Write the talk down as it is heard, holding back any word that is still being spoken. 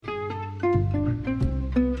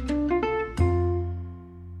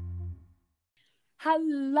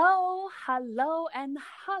and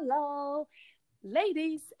hello,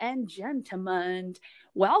 ladies and gentlemen.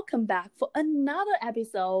 Welcome back for another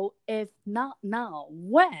episode. If not now,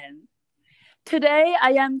 when? Today,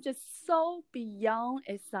 I am just so beyond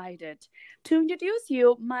excited to introduce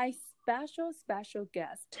you my special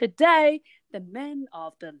guest. Today, the man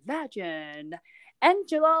of the legend,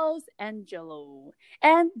 Angelos Angelo.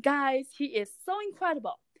 And guys, he is so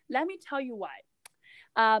incredible. Let me tell you why.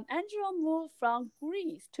 Angelo moved from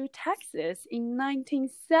Greece to Texas in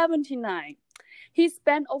 1979. He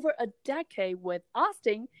spent over a decade with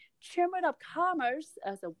Austin Chamber of Commerce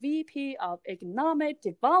as a VP of Economic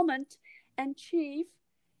Development and Chief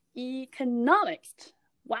Economist.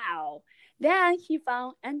 Wow. Then he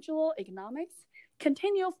found Angelo Economics,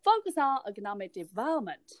 continued focus on economic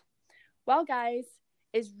development. Well, guys,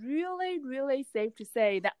 it's really safe to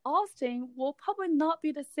say that Austin will probably not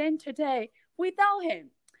be the same today without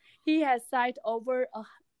him. He has signed over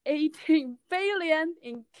 18 billion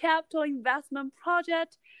in capital investment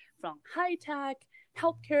projects from high-tech,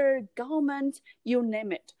 healthcare, government, you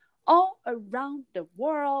name it, all around the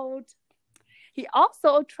world. He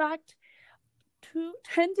also attracted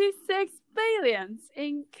 26 billion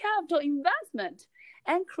in capital investment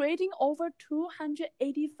and creating over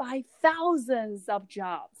 285,000 of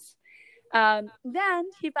jobs. Then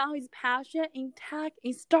he found his passion in tech,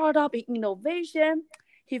 in startup, in innovation.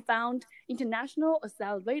 He found International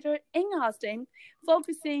Accelerator in Austin,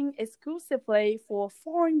 focusing exclusively for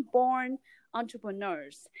foreign-born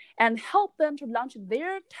entrepreneurs and help them to launch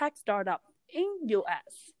their tech startup in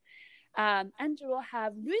U.S. Angelo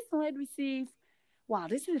have recently received, wow,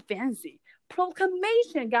 this is fancy,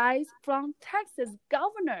 proclamation, guys, from Texas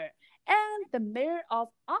governor and the mayor of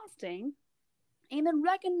Austin in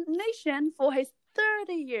recognition for his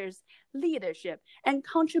 30 years leadership and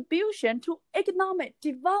contribution to economic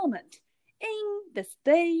development in the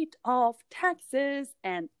state of Texas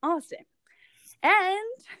and Austin.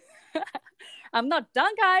 And I'm not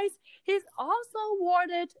done, guys. He's also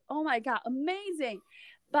awarded, oh my God, amazing,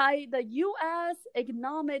 by the U.S.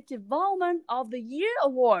 Economic Development of the Year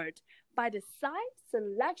Award by the Site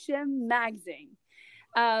Selection magazine.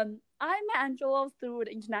 I met Angelo through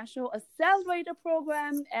the International Accelerator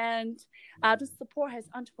program and to support his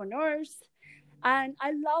entrepreneurs. And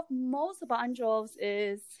I love most about Angelo's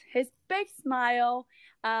is his big smile,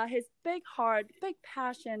 his big heart, big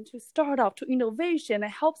passion to startup, to innovation,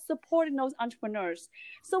 and help supporting those entrepreneurs.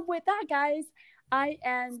 So with that, guys, I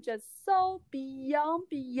am just so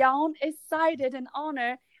beyond excited and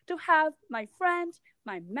honored to have my friend,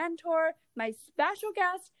 my mentor, my special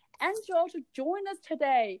guest, Angelo, to join us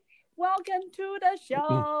today. Welcome to the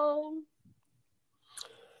show.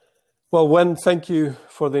 Well, Wen, thank you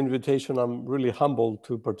for the invitation. I'm really humbled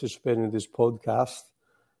to participate in this podcast.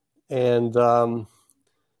 And, I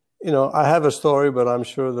have a story, but I'm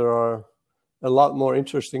sure there are a lot more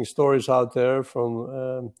interesting stories out there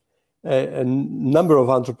from a number of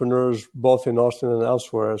entrepreneurs, both in Austin and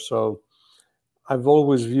elsewhere. So I've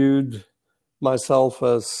always viewed myself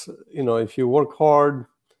as, if you work hard,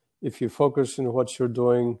 if you focus on what you're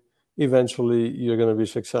doing, eventually you're going to be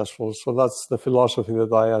successful. So that's the philosophy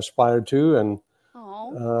that I aspire to. And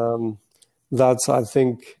that's, I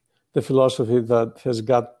think, the philosophy that has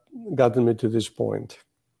gotten me to this point.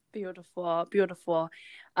 Beautiful.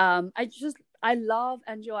 I love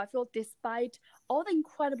Angelo. I feel despite all the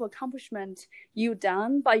incredible accomplishments you've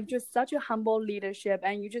done, but you're just such a humble leadership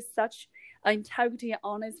and you're just such an integrity and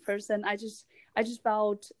honest person. I just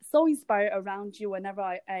felt so inspired around you whenever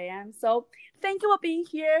I am. So thank you for being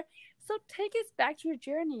here. So take us back to your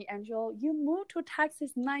journey, Angelo. You moved to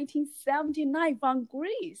Texas in 1979 from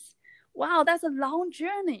Greece. Wow, that's a long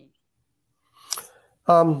journey.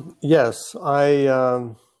 Yes,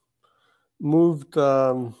 I moved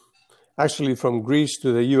actually from Greece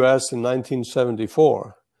to the U.S. in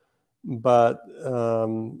 1974, but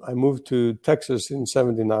I moved to Texas in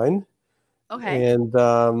 79. Okay. And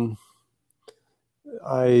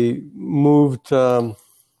I moved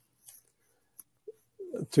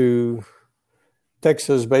to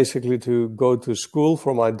Texas basically to go to school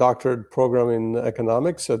for my doctorate program in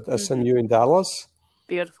economics at SMU in Dallas.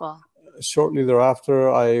 Beautiful. Shortly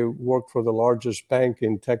thereafter, I worked for the largest bank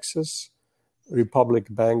in Texas, Republic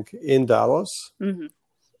Bank in Dallas. Mm-hmm.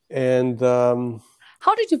 And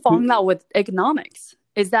how did you fall in love with economics?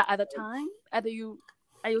 Is that at the time at your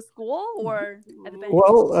school or at the bank?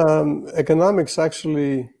 Well, economics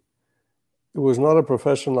actually, it was not a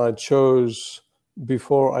profession I chose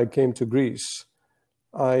before I came to Greece.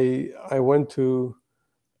 I went to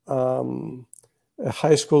a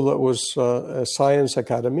high school that was a science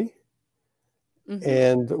academy.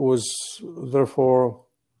 and was therefore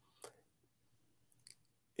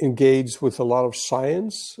engaged with a lot of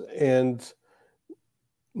science. And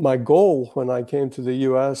my goal when I came to the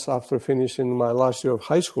U.S. after finishing my last year of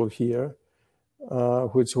high school here,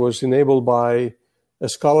 which was enabled by a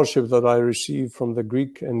scholarship that I received from the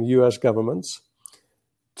Greek and U.S. governments,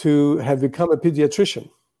 to have become a pediatrician.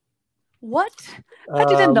 What? I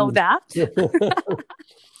didn't know that.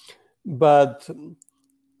 But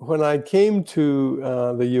when I came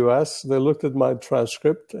to the U.S., they looked at my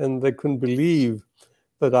transcript and they couldn't believe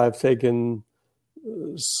that I've taken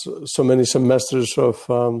so many semesters of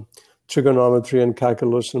trigonometry and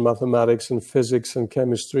calculus and mathematics and physics and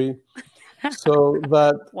chemistry. So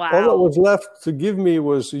that all that was left to give me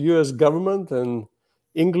was U.S. government and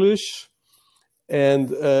English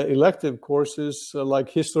and elective courses like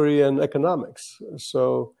history and economics.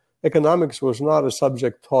 So economics was not a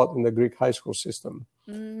subject taught in the Greek high school system.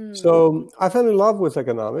 So I fell in love with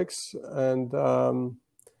economics, and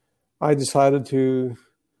I decided to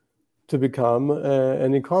become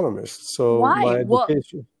an economist. So why? my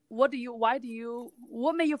education. What made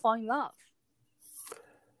you fall in love?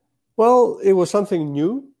 Well, it was something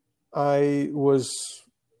new. I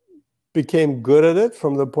became good at it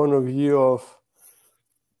from the point of view of,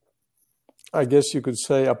 I guess you could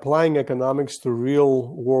say, applying economics to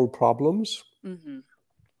real world problems.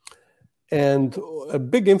 And a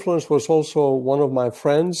big influence was also one of my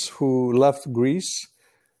friends who left Greece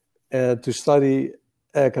to study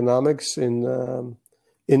economics in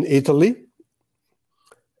Italy.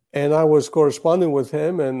 And I was corresponding with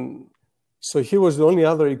him, and so he was the only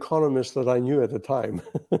other economist that I knew at the time.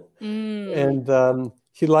 And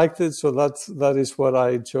he liked it, so that is what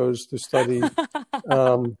I chose to study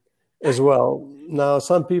as well. Now,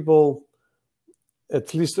 some people,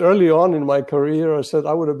 at least early on in my career, I said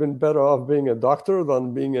I would have been better off being a doctor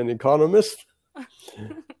than being an economist.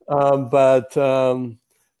 But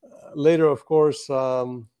later, of course,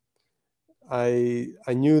 I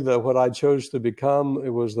knew that what I chose to become, it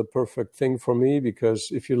was the perfect thing for me, because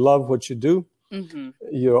if you love what you do,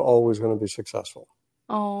 you're always going to be successful.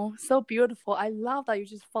 Oh, so beautiful. I love that you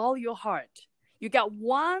just follow your heart. You got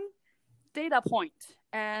one data point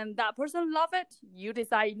and that person love it. You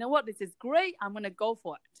decide, you know what, this is great. I'm going to go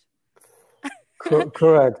for it.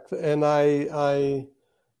 Correct. And I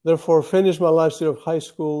therefore finished my last year of high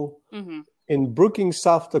school in Brookings,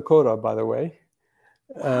 South Dakota, by the way.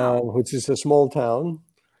 Which is a small town.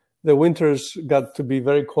 The winters got to be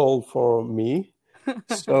very cold for me.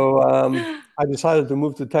 So I decided to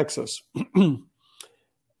move to Texas.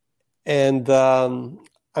 And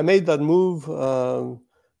I made that move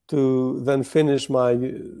to then finish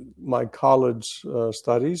my college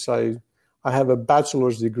studies. I have a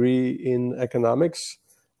bachelor's degree in economics.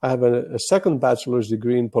 I have a second bachelor's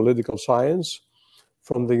degree in political science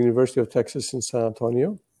from the University of Texas in San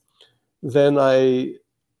Antonio. Then I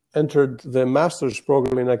entered the master's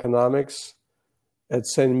program in economics at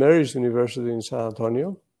St. Mary's University in San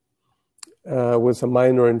Antonio with a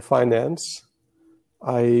minor in finance.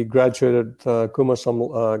 I graduated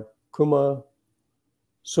summa cum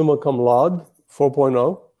laude,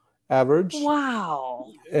 4.0 average.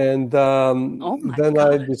 Wow. And then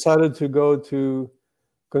I decided to go to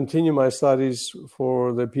continue my studies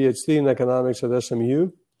for the PhD in economics at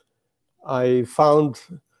SMU. I found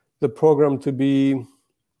the program to be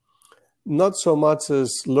not so much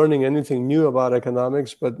as learning anything new about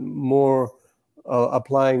economics, but more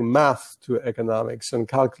applying math to economics and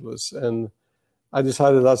calculus. And I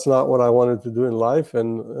decided that's not what I wanted to do in life.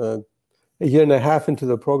 And a year and a half into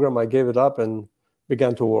the program, I gave it up and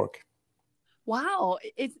began to work. Wow.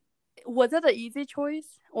 Was that an easy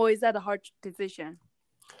choice, or is that a hard decision?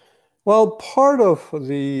 Well, part of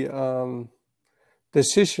the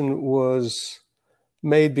decision was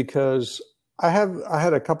made because I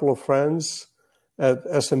had a couple of friends at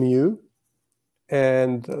SMU,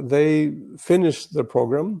 and they finished the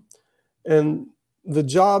program, and the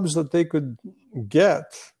jobs that they could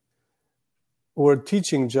get were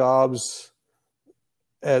teaching jobs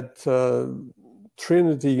at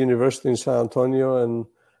Trinity University in San Antonio, and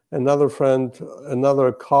another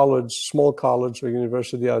college, small college or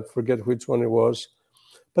university, I forget which one it was,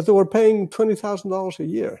 but they were paying $20,000 a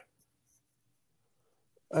year.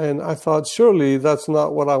 And I thought, surely that's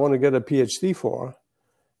not what I want to get a PhD for.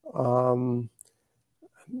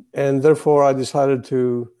 And therefore, I decided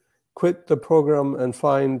to quit the program and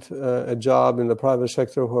find a job in the private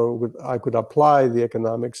sector where I could apply the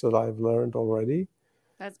economics that I've learned already.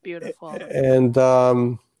 That's beautiful.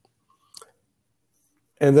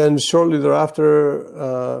 And then shortly thereafter,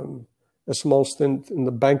 a small stint in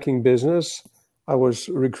the banking business. I was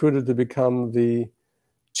recruited to become the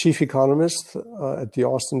chief economist at the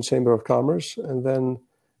Austin Chamber of Commerce. And then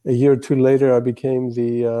a year or two later, I became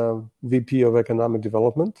the VP of Economic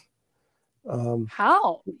Development.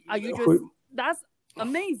 How are you just, that's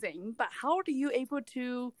amazing, but how are you able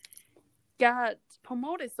to get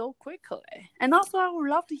promoted so quickly? And also, I would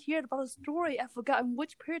love to hear about the story. I forgot in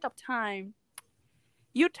which period of time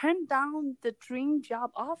you turned down the dream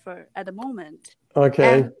job offer at the moment.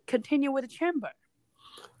 Okay. And continue with the chamber.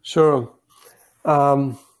 Sure.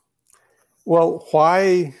 Well,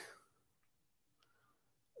 why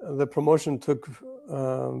the promotion took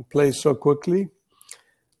place so quickly?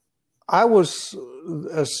 I was,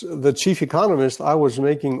 as the chief economist, I was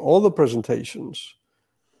making all the presentations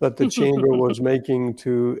that the chamber was making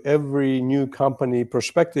to every new company,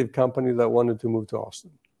 prospective company that wanted to move to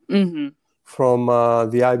Austin. Mm-hmm. From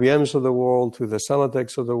the IBMs of the world to the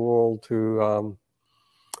Celotex of the world to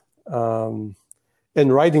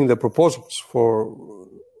and writing the proposals for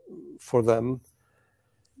them.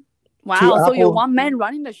 Wow, so Apple, you're one man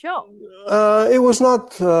running the show. It was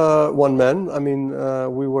not one man. I mean,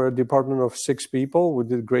 we were a department of 6 people. We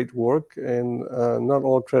did great work, and not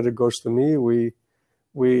all credit goes to me.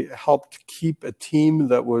 We helped keep a team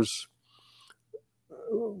that was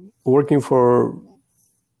working for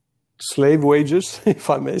slave wages, if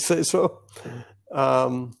I may say so.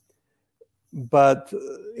 But,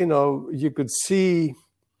 you know, you could see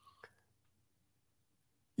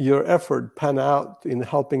your effort pan out in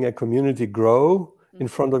helping a community grow in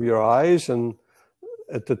front of your eyes. And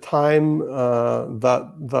at the time,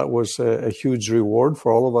 that was a huge reward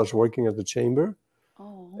for all of us working at the chamber.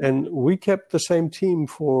 Oh. And we kept the same team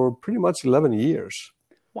for pretty much 11 years.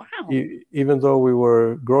 Wow. Even though we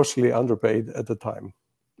were grossly underpaid at the time.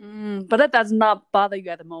 But that does not bother you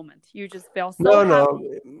at the moment. You just feel so happy. No.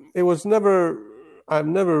 It was never, I've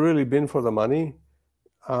never really been for the money.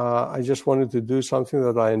 I just wanted to do something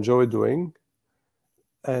that I enjoy doing.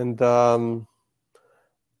 And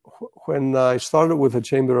when I started with the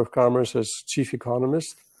Chamber of Commerce as chief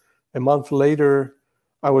economist, a month later,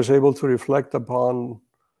 I was able to reflect upon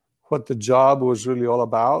what the job was really all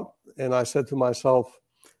about. And I said to myself,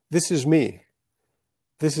 this is me.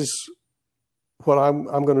 This is what I'm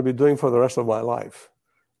going to be doing for the rest of my life.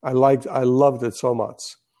 I loved it so much.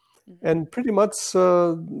 And pretty much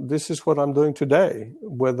this is what I'm doing today,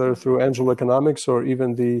 whether through Angel Economics or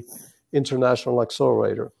even the International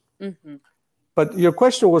Accelerator. Mm-hmm. But your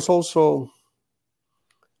question was also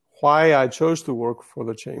why I chose to work for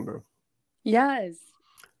the chamber. Yes.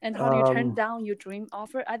 And how do you turn down your dream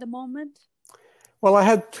offer at the moment? Well, I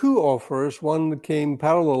had 2 offers. One came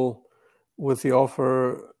parallel with the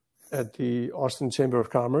offer at the Austin Chamber of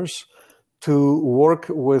Commerce to work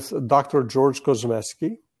with Dr. George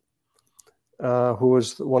Kosmetsky, who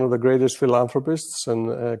was one of the greatest philanthropists and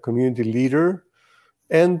a community leader,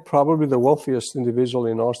 and probably the wealthiest individual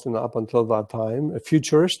in Austin up until that time, a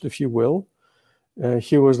futurist, if you will.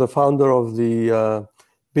 He was the founder of the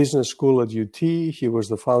business school at UT. He was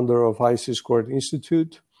the founder of IC Squared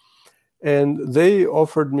Institute. And they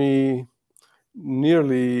offered me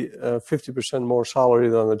nearly 50% more salary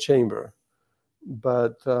than the chamber.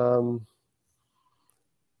 But the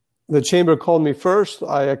chamber called me first.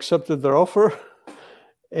 I accepted their offer,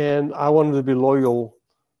 and I wanted to be loyal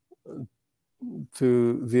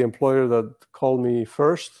to the employer that called me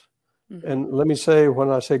first. Mm-hmm. And let me say, when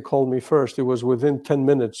I say called me first, it was within 10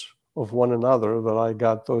 minutes of one another that I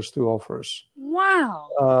got those 2 offers.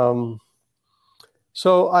 Wow.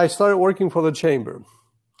 So I started working for the chamber.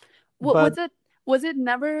 Was it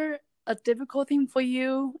never a difficult thing for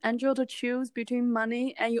you, Angel, to choose between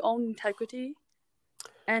money and your own integrity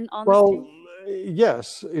and honesty? Well,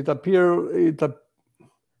 yes,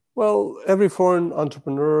 well, every foreign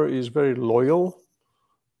entrepreneur is very loyal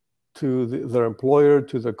to their employer,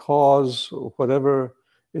 to the cause, or whatever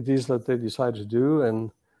it is that they decide to do.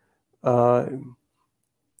 And I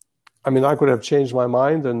mean, I could have changed my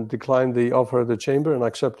mind and declined the offer of the chamber and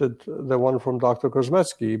accepted the one from Dr.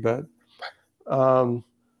 Kosmetsky. But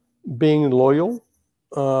being loyal,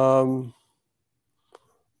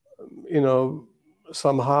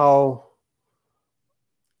 somehow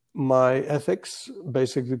my ethics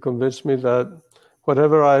basically convinced me that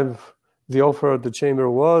whatever the offer of the chamber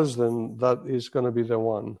was, then that is going to be the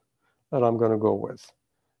one that I'm going to go with.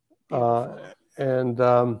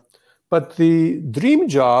 But the dream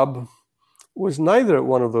job was neither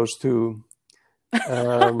one of those 2.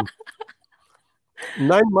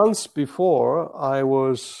 9 months before, I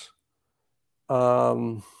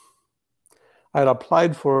had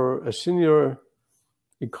applied for a senior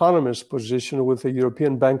economist position with the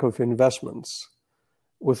European Bank of Investments.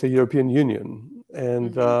 with the European Union.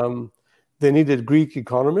 And they needed Greek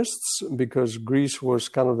economists because Greece was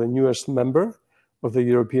kind of the newest member of the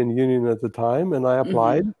European Union at the time. And I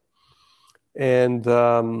applied. And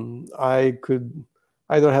I could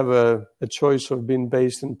either have a choice of being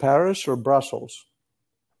based in Paris or Brussels.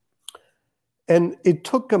 And it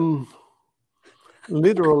took them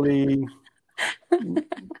literally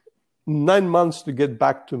 9 months to get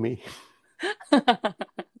back to me.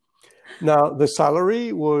 Now, the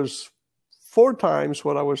salary was 4 times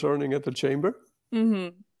what I was earning at the chamber.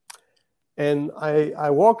 And I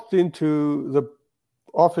walked into the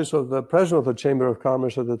office of the president of the Chamber of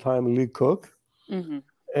Commerce at the time, Lee Cook,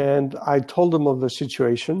 and I told him of the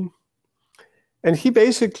situation. And he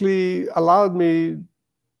basically allowed me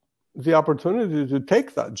the opportunity to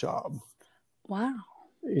take that job. Wow.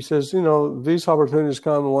 He says, you know, these opportunities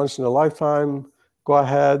come once in a lifetime. Go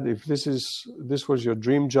ahead. If this was your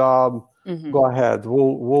dream job, go ahead.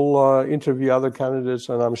 We'll interview other candidates,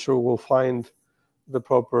 and I'm sure we'll find the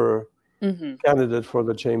proper candidate for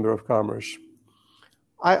the Chamber of Commerce.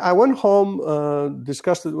 I went home,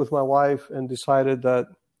 discussed it with my wife, and decided that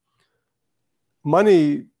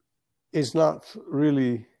money is not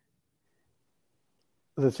really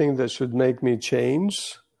the thing that should make me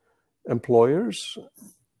change employers.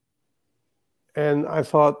 And I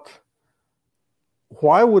thought,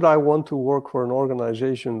 why would I want to work for an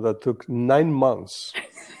organization that took 9 months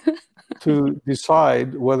to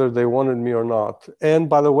decide whether they wanted me or not? And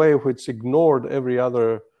by the way, which ignored every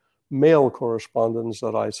other mail correspondence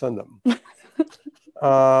that I sent them.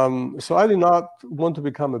 So I did not want to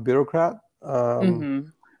become a bureaucrat.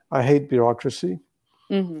 I hate bureaucracy.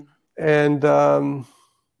 And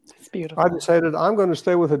it's beautiful. I decided I'm going to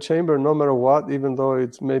stay with the chamber no matter what, even though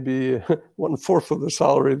it's maybe 1/4 of the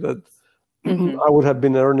salary that I would have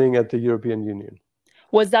been earning at the European Union.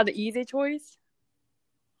 Was that an easy choice?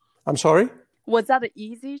 I'm sorry? Was that an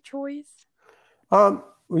easy choice?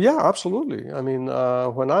 Yeah, absolutely. I mean,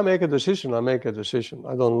 when I make a decision, I make a decision.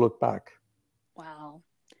 I don't look back. Wow.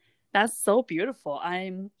 That's so beautiful.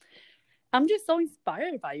 I'm just so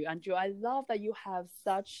inspired by you, Andrew. I love that you have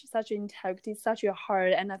such integrity, such a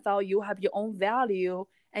heart, and I thought you have your own value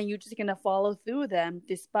and you're just gonna follow through them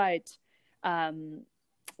despite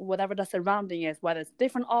whatever the surrounding is, whether it's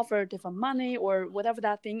different offer, different money, or whatever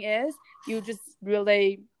that thing is. You just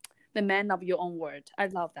really the man of your own word. I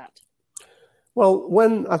love that. Well,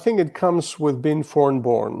 when I think it comes with being foreign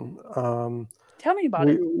born. Tell me about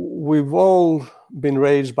it. We've all been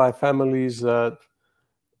raised by families that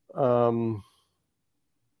are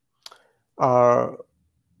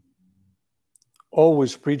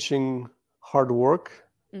always preaching hard work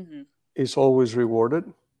is always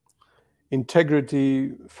rewarded.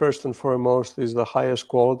 Integrity, first and foremost, is the highest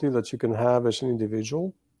quality that you can have as an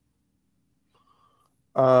individual.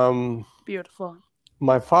 Beautiful.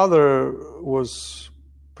 My father was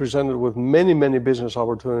presented with many, many business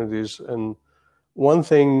opportunities. And one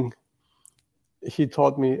thing he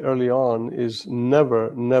taught me early on is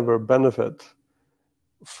never benefit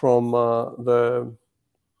from the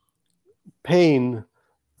pain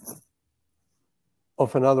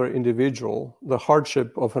of another individual, the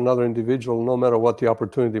hardship of another individual, no matter what the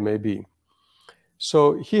opportunity may be.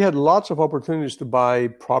 So he had lots of opportunities to buy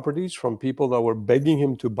properties from people that were begging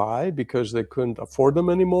him to buy because they couldn't afford them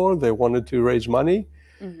anymore. They wanted to raise money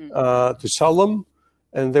to sell them.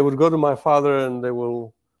 And they would go to my father and they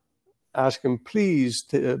will ask him, please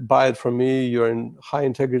buy it from me. You're a high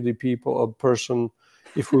integrity person.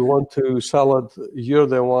 If we want to sell it, you're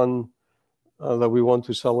the one that we want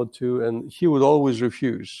to sell it to. And he would always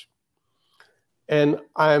refuse. And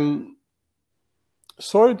I'm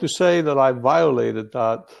sorry to say that I violated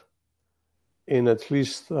that in at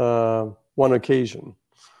least one occasion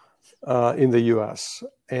in the US.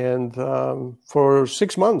 And for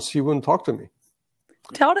 6 months, he wouldn't talk to me.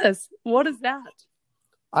 Tell us, what is that?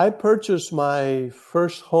 I purchased my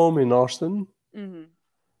first home in Austin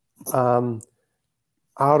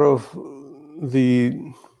out of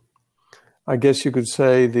the, I guess you could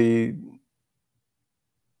say, the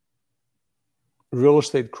real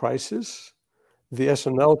estate crisis, the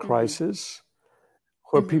S&L crisis,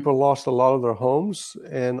 where people lost a lot of their homes.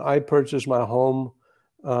 And I purchased my home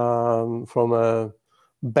from a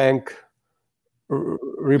bank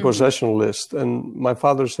repossession list. And my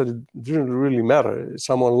father said it didn't really matter.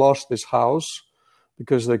 Someone lost this house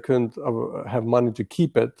because they couldn't have money to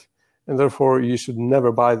keep it. And therefore, you should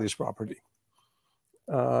never buy this property.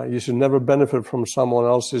 You should never benefit from someone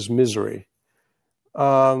else's misery.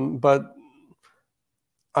 But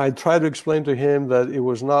I tried to explain to him that it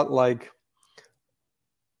was not like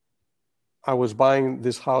I was buying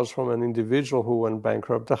this house from an individual who went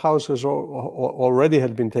bankrupt. The house already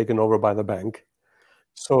had been taken over by the bank,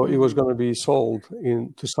 so it was going to be sold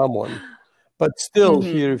to someone. But still,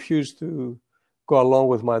 he refused to go along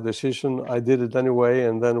with my decision. I did it anyway,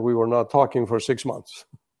 and then we were not talking for 6 months.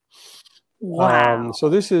 Wow. So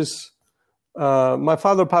this is, my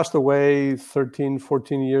father passed away 13,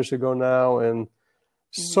 14 years ago now, and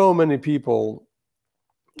so many people,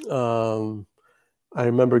 I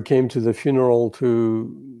remember, came to the funeral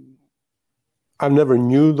I never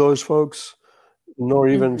knew those folks, nor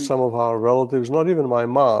even some of our relatives, not even my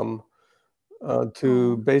mom,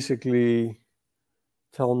 to basically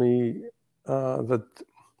tell me that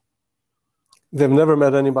they've never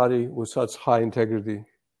met anybody with such high integrity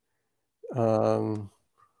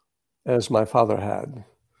as my father had.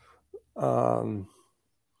 Now,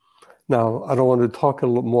 I don't want to talk a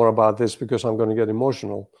little more about this because I'm going to get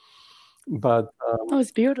emotional, but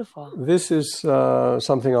it's beautiful. This is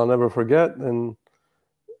something I'll never forget. And,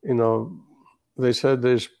 they said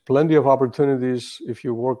there's plenty of opportunities. If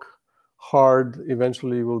you work hard,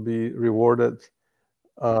 eventually you will be rewarded.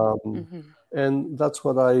 And that's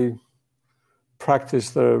what I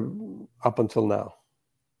practiced up until now.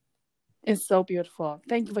 It's so beautiful.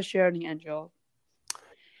 Thank you for sharing, Angel.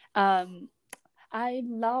 I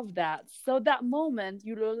love that. So that moment,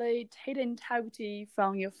 you really take integrity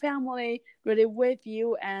from your family, really with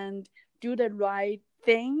you, and do the right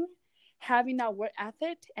thing, having that work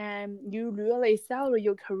ethic, and you really celebrate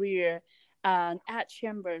your career at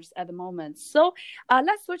Chambers at the moment. So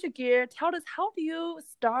let's switch gear. Tell us, how do you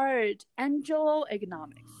start Angel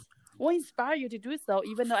Economics? What inspired you to do so,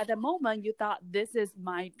 even though at the moment you thought, this is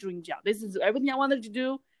my dream job, this is everything I wanted to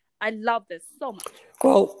do, I love this so much?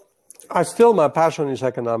 Well, my passion is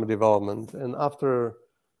economic development. And after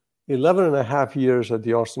 11 and a half years at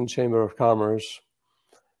the Austin Chamber of Commerce,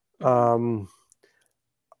 I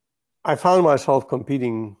found myself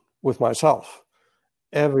competing with myself.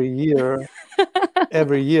 Every year,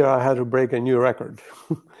 I had to break a new record.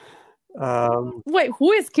 Wait,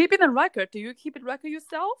 who is keeping the record? Do you keep the record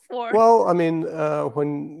yourself? Or? Well, I mean,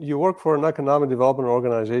 when you work for an economic development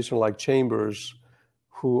organization like Chambers,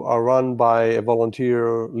 who are run by a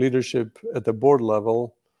volunteer leadership at the board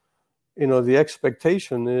level, the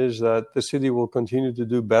expectation is that the city will continue to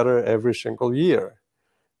do better every single year.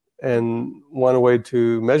 And one way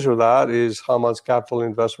to measure that is how much capital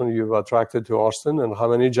investment you've attracted to Austin and how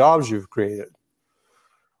many jobs you've created.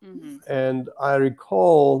 And I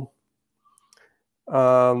recall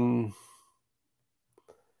I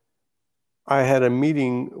had a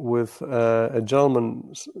meeting with a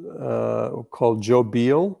gentleman called Joe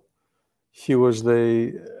Beal. He was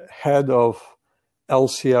the head of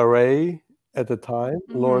LCRA at the time,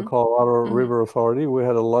 Lower Colorado River Authority. We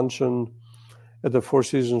had a luncheon at the Four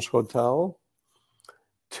Seasons Hotel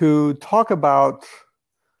to talk about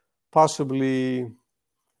possibly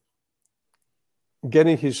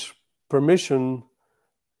getting his permission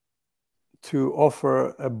to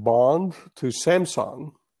offer a bond to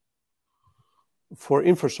Samsung for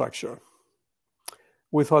infrastructure.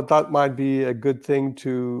 We thought that might be a good thing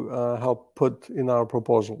to help put in our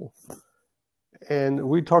proposal. And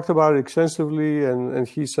we talked about it extensively, and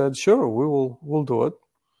he said, sure, we'll do it.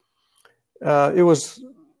 It was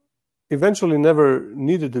eventually never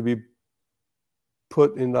needed to be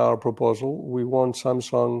put in our proposal. We won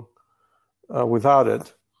Samsung without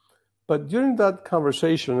it. But during that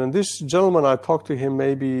conversation, and this gentleman, I talked to him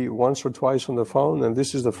maybe once or twice on the phone, and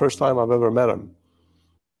this is the first time I've ever met him.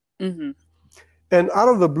 And out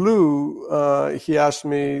of the blue, he asked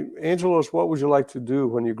me, Angelos, what would you like to do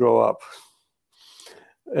when you grow up?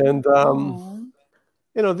 And,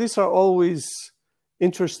 these are always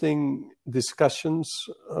interesting discussions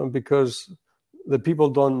because the people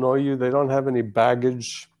don't know you. They don't have any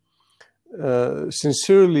baggage.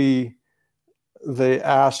 Sincerely, they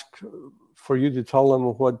ask for you to tell them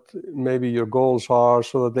what maybe your goals are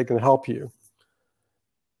so that they can help you.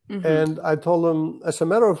 And I told them, as a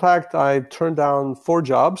matter of fact, I turned down 4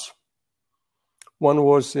 jobs. One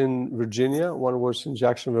was in Virginia, one was in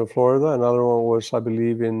Jacksonville, Florida, another one was, I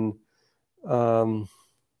believe, in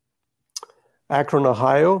Akron,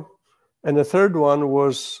 Ohio, and the third one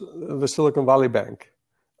was the Silicon Valley Bank.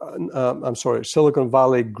 Silicon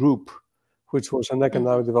Valley Group, which was an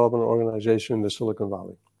economic development organization in the Silicon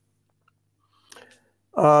Valley.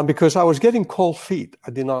 Because I was getting cold feet.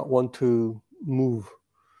 I did not want to move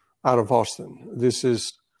out of Austin. This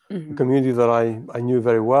is a community that I knew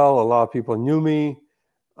very well. A lot of people knew me.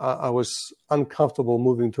 I was uncomfortable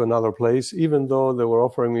moving to another place, even though they were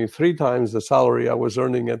offering me 3 times the salary I was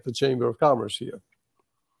earning at the Chamber of Commerce here.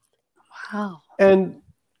 Wow. And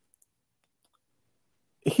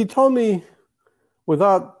he told me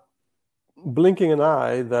without blinking an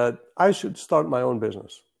eye that I should start my own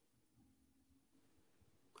business.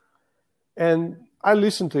 And I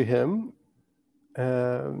listened to him.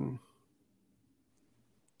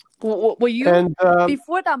 Were you And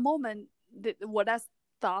before that moment? Would that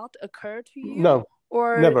thought occur to you? no,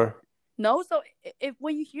 or never. No. So if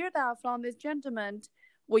when you hear that from this gentleman,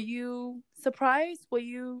 were you surprised? Were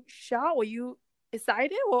you shocked? Were you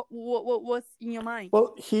excited? What was in your mind?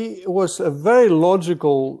 Well, he was a very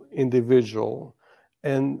logical individual,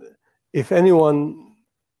 and if anyone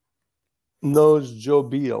knows Joe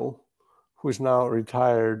Beal, who is now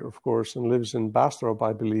retired, of course, and lives in Bastrop,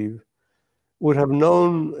 I believe, would have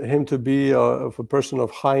known him to be a person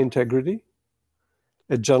of high integrity,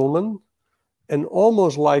 a gentleman, and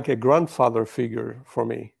almost like a grandfather figure for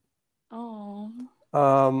me. Oh.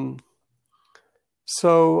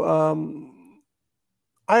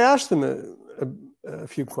 I asked him a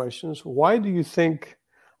few questions. Why do you think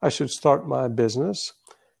I should start my business?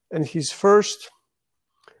 And his first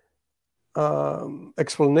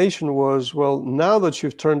explanation was, well, now that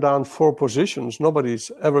you've turned down 4 positions, nobody's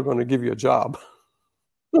ever going to give you a job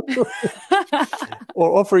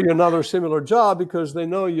or offer you another similar job because they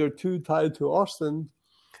know you're too tied to Austin.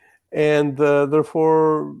 And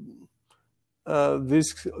therefore,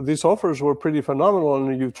 these offers were pretty phenomenal,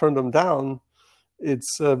 and you've turned them down.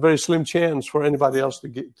 It's a very slim chance for anybody else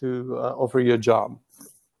to offer you a job.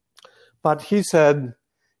 But he said,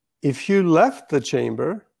 if you left the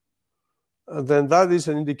chamber, then that is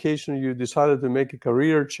an indication you decided to make a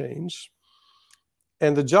career change.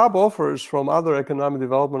 And the job offers from other economic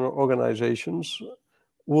development organizations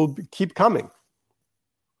will keep coming.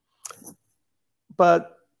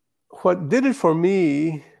 But what did it for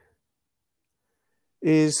me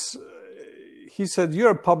is, he said, you're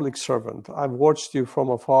a public servant. I've watched you from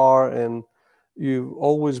afar, and you've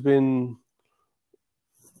always been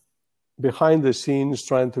behind the scenes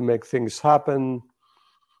trying to make things happen.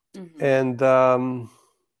 Mm-hmm. And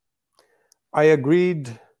I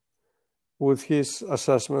agreed with his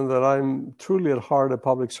assessment that I'm truly at heart a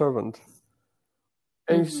public servant.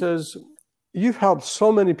 And he says, you've helped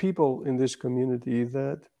so many people in this community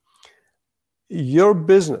that your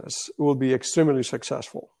business will be extremely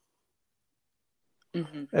successful.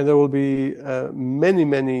 And there will be many,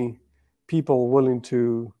 many people willing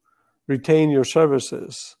to retain your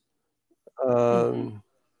services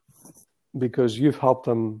because you've helped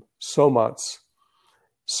them so much.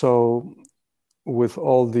 So with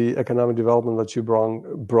all the economic development that you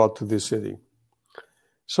brought to this city.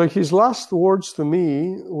 So his last words to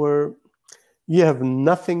me were, you have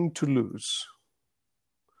nothing to lose.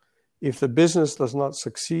 If the business does not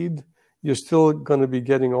succeed, you're still going to be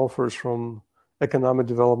getting offers from economic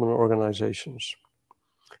development organizations.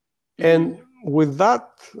 And with that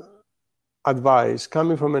advice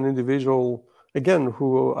coming from an individual, again,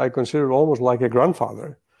 who I considered almost like a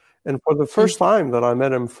grandfather, and for the first time that I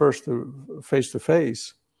met him face to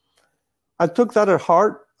face, I took that at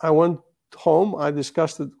heart. I went home, I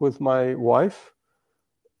discussed it with my wife,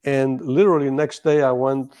 and literally next day I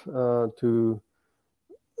went to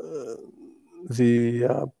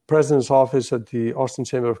the president's office at the Austin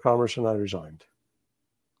Chamber of Commerce, and I resigned.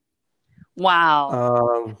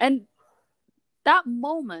 Wow. And that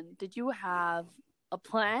moment, did you have a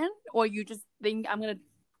plan, or you just think, I'm going to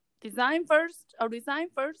resign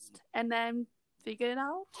first, and then figure it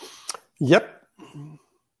out? Yep.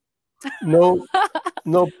 No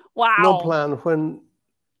Wow. No plan. When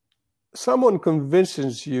someone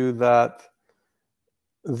convinces you that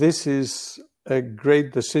this is a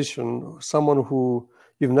great decision, someone who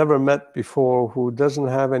you've never met before, who doesn't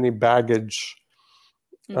have any baggage,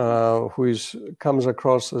 who comes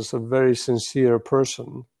across as a very sincere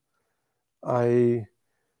person, I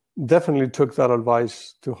definitely took that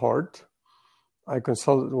advice to heart. I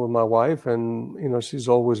consulted with my wife, and she's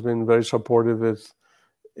always been very supportive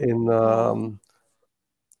in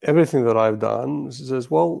everything that I've done. She says,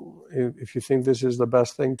 well, if you think this is the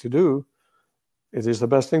best thing to do, it is the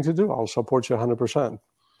best thing to do. I'll support you 100%.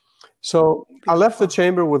 So I left the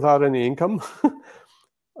chamber without any income.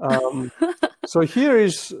 So here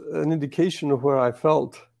is an indication of where I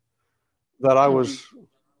felt that I was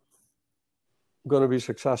going to be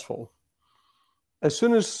successful. As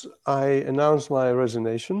soon as I announced my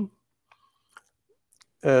resignation,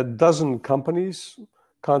 a dozen companies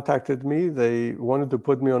contacted me. They wanted to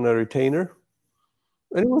put me on a retainer.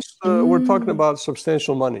 And it was, we're talking about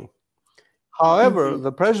substantial money. However,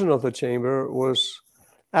 the president of the chamber was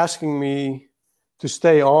asking me to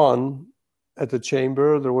stay on at the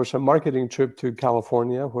chamber. There was a marketing trip to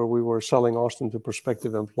California where we were selling Austin to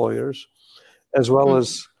prospective employers. as well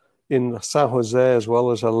as in San Jose, as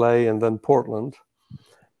well as LA, and then Portland.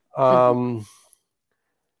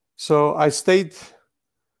 So I stayed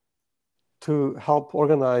to help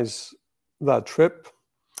organize that trip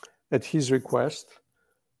at his request.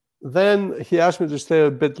 Then he asked me to stay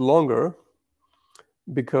a bit longer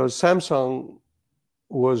because Samsung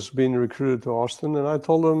was being recruited to Austin, and I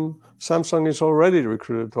told him Samsung is already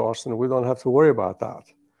recruited to Austin. We don't have to worry about that.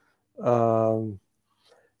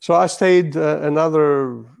 So I stayed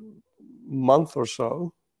another month or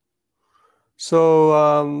so.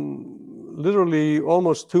 So literally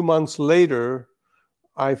almost 2 months later,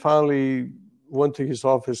 I finally went to his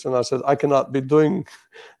office and I said, I cannot be doing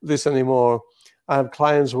this anymore. I have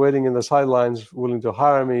clients waiting in the sidelines willing to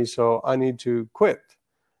hire me, so I need to quit.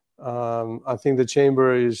 I think the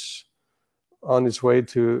chamber is on its way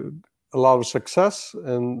to a lot of success,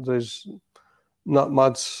 and there's not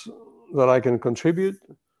much that I can contribute.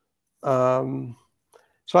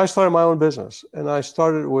 So I started my own business, and I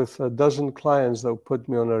started with a dozen clients that put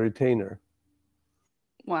me on a retainer.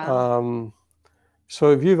 Wow.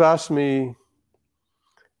 So if you've asked me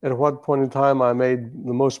at what point in time I made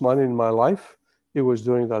the most money in my life, it was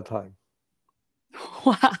during that time.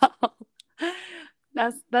 Wow.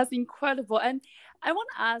 That's incredible. And I want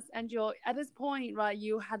to ask, Angel, at this point, right,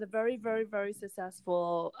 you had a very, very, very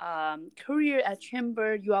successful career at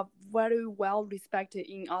Chamber. You are very well respected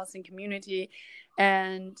in Austin community,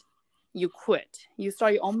 and you quit. You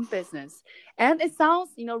start your own business. And it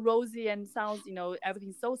sounds, rosy, and sounds,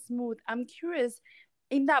 everything so smooth. I'm curious,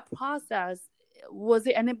 in that process, was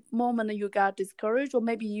there any moment that you got discouraged, or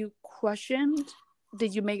maybe you questioned,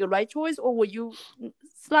 did you make a right choice, or were you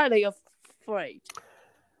slightly afraid?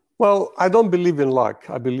 Well, I don't believe in luck.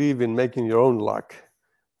 I believe in making your own luck.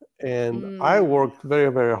 And I worked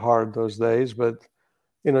very, very hard those days. But,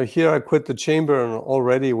 here I quit the chamber, and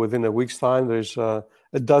already within a week's time, there's a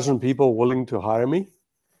dozen people willing to hire me.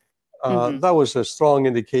 That was a strong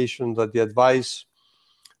indication that the advice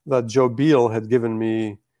that Joe Beal had given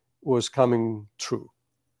me was coming true.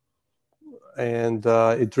 And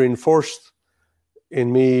it reinforced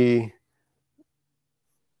in me,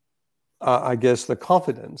 I guess, the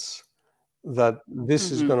confidence that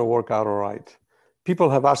this is going to work out all right.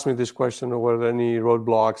 People have asked me this question, were there any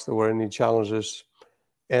roadblocks, there were any challenges?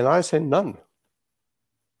 And I say none.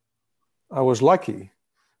 I was lucky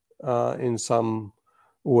in some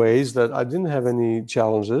ways that I didn't have any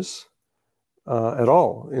challenges at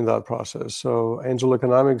all in that process. So Angel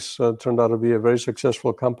Economics turned out to be a very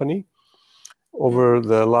successful company. Over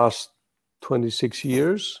the last 26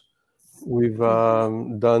 years, we've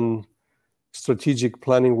done strategic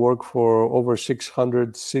planning work for over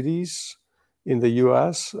 600 cities in the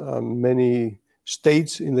U.S., many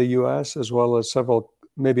states in the U.S., as well as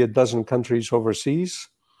maybe a dozen countries overseas.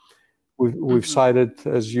 We've cited,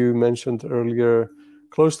 as you mentioned earlier,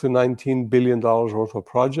 close to $19 billion worth of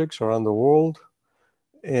projects around the world.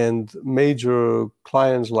 And major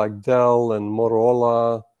clients like Dell and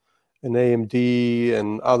Motorola and AMD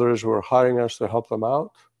and others were hiring us to help them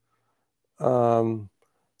out.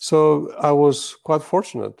 So I was quite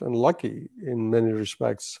fortunate and lucky in many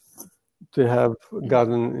respects to have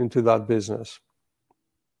gotten into that business.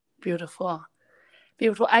 Beautiful.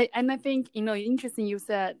 Beautiful. I think, interesting you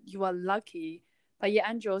said you are lucky, but yeah,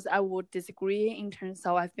 Andrews, I would disagree in terms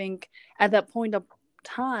of, I think at that point of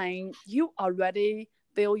time, you already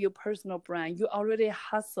build your personal brand. You already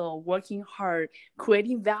hustle, working hard,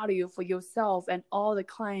 creating value for yourself and all the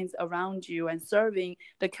clients around you and serving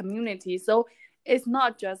the community. So it's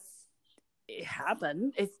not just it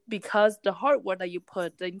happened. It's because the hard work that you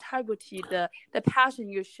put, the integrity, the passion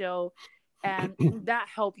you show, and that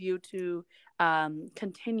help you to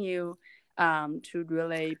continue to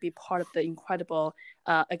really be part of the incredible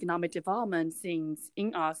economic development scenes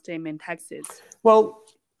in Austin and Texas. Well,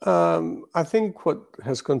 I think what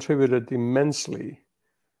has contributed immensely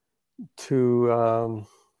to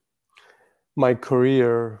my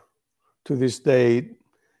career to this day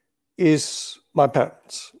is my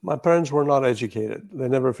parents. My parents were not educated. They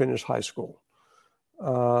never finished high school.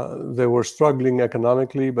 They were struggling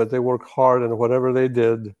economically, but they worked hard, and whatever they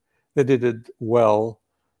did it well.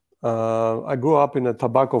 I grew up in a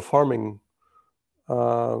tobacco farming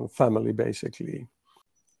family, basically.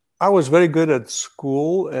 I was very good at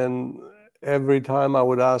school, and every time I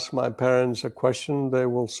would ask my parents a question, they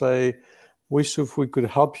will say, wish if we could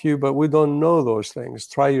help you, but we don't know those things.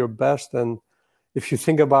 Try your best, and if you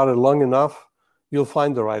think about it long enough, you'll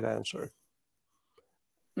find the right answer.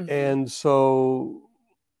 And so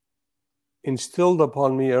instilled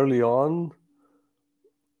upon me early on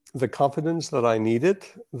the confidence that I needed,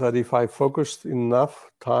 that if I focused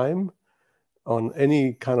enough time, on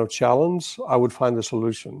any kind of challenge, I would find a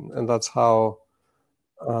solution. And that's how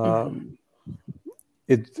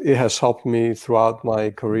it has helped me throughout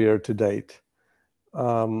my career to date.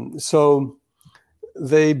 So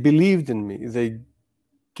they believed in me. They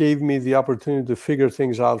gave me the opportunity to figure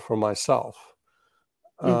things out for myself.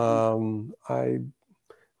 We're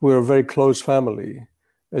a very close family,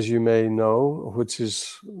 as you may know, which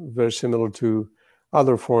is very similar to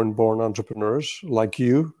other foreign-born entrepreneurs like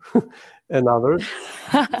you and others.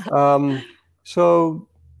 So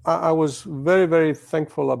I was very, very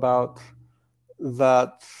thankful about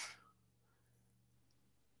that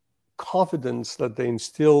confidence that they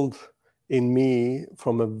instilled in me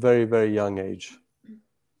from a very, very young age.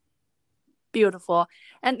 Beautiful.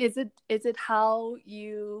 And is it how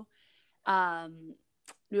you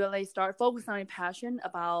really start focusing on your passion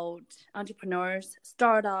about entrepreneurs,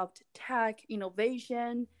 startup, tech,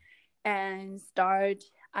 innovation, and start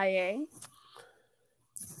IA?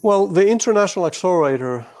 Well, the International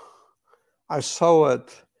Accelerator, I saw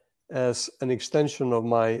it as an extension of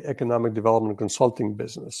my economic development consulting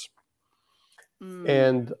business.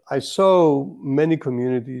 And I saw many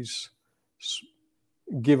communities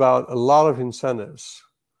give out a lot of incentives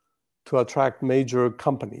to attract major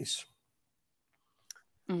companies.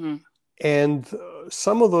 And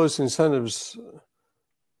some of those incentives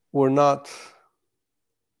were not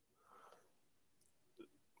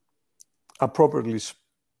appropriately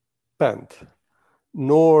spent,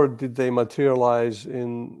 nor did they materialize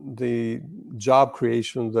in the job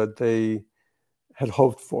creation that they had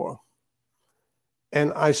hoped for.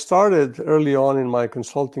 And I started early on in my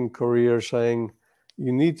consulting career saying,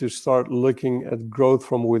 you need to start looking at growth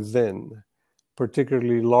from within,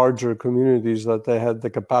 particularly larger communities that they had the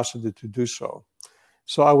capacity to do so.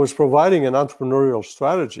 So I was providing an entrepreneurial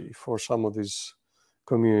strategy for some of these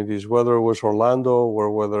communities, whether it was Orlando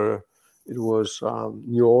or whether it was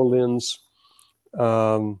New Orleans.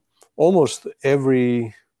 Almost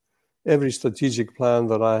every strategic plan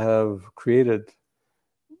that I have created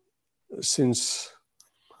since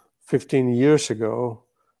 15 years ago,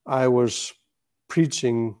 I was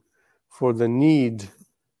preaching for the need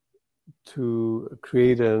to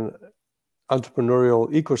create an entrepreneurial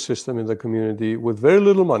ecosystem in the community with very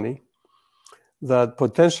little money that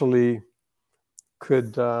potentially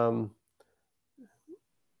could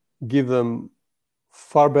give them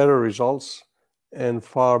far better results and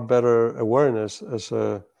far better awareness as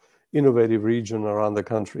an innovative region around the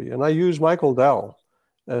country. And I use Michael Dell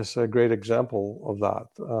as a great example of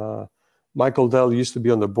that. Michael Dell used to be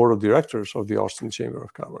on the board of directors of the Austin Chamber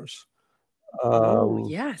of Commerce.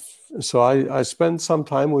 Yes. So I spent some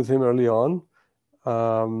time with him early on.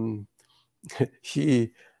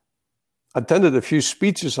 He attended a few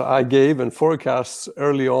speeches I gave and forecasts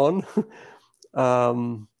early on.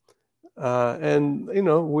 And, you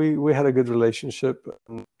know, we had a good relationship.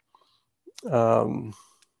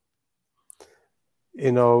 You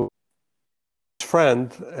know,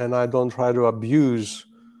 friend, and I don't try to abuse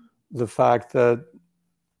the fact that,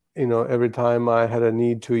 you know, every time I had a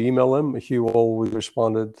need to email him, he always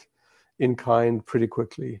responded in kind pretty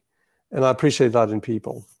quickly. And I appreciate that in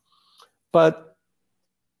people. But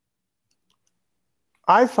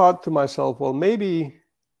I thought to myself, well, maybe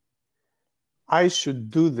I should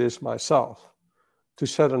do this myself to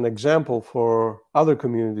set an example for other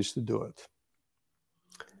communities to do it.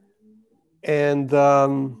 And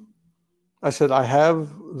I said, I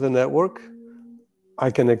have the network. I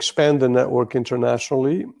can expand the network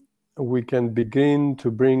internationally. We can begin to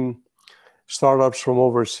bring startups from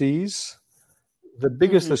overseas. The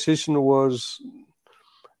biggest decision was,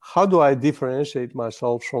 how do I differentiate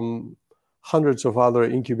myself from hundreds of other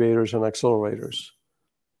incubators and accelerators?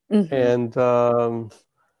 And the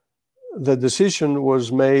decision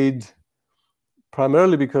was made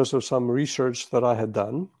primarily because of some research that I had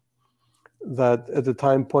done that at the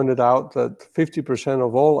time pointed out that 50%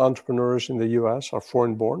 of all entrepreneurs in the US are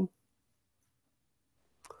foreign born.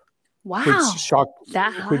 Wow.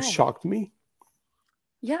 Which shocked me.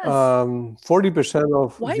 Yes. 40%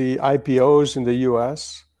 of the IPOs in the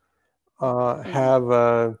US have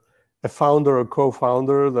a founder or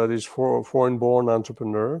co-founder that is a foreign-born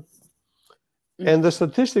entrepreneur. And the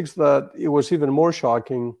statistics that it was even more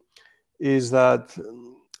shocking is that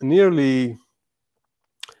nearly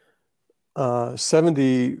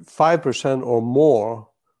 75% or more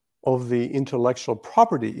of the intellectual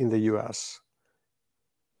property in the US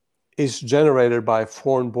is generated by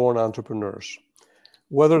foreign-born entrepreneurs.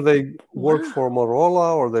 Whether they work for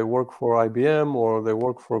Motorola or they work for IBM or they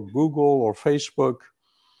work for Google or Facebook,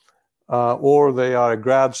 or they are a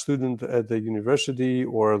grad student at the university,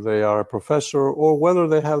 or they are a professor, or whether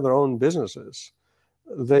they have their own businesses.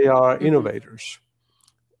 They are innovators.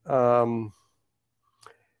 And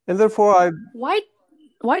therefore,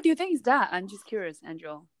 Why do you think is that? I'm just curious,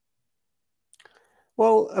 Andrew.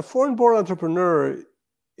 Well, a foreign-born entrepreneur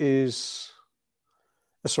is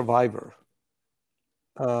a survivor.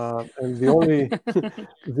 And the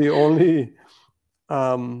only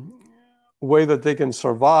way that they can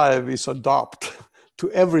survive is adapt to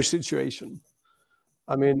every situation.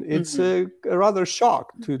 I mean, it's a rather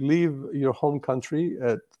shock to leave your home country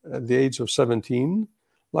at the age of 17,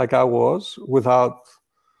 like I was, without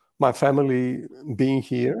my family being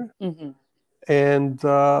here, and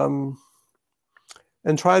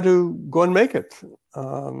try to go and make it.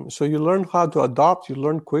 So you learn how to adopt, you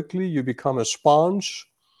learn quickly, you become a sponge.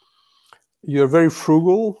 You're very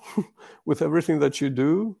frugal with everything that you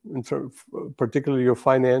do, particularly your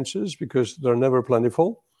finances, because they're never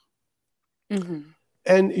plentiful.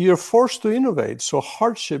 And you're forced to innovate. So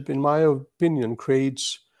hardship, in my opinion,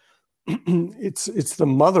 creates, it's the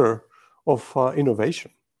mother of innovation.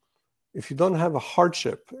 If you don't have a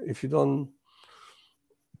hardship, if you're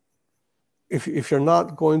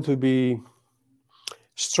not going to be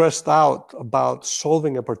stressed out about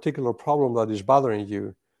solving a particular problem that is bothering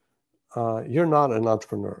you, you're not an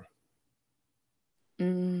entrepreneur.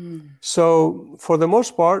 So for the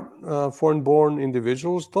most part, foreign-born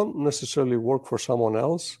individuals don't necessarily work for someone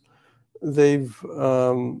else. They've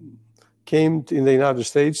came in the United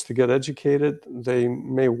States to get educated. They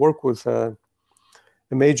may work with a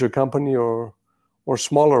major company or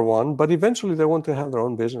smaller one, but eventually they want to have their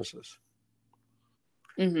own businesses.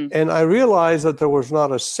 And I realized that there was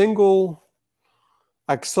not a single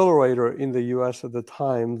accelerator in the US at the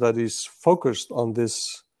time that is focused on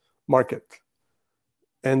this market.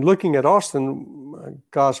 And looking at Austin,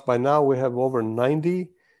 gosh, by now we have over 90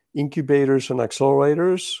 incubators and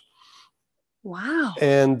accelerators. Wow.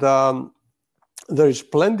 And there's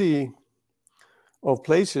plenty of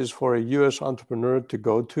places for a US entrepreneur to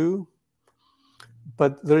go to,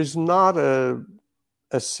 but there is not a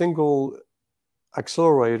single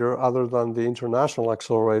accelerator other than the International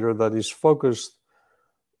Accelerator that is focused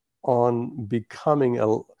on becoming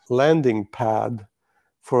a landing pad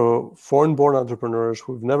for foreign-born entrepreneurs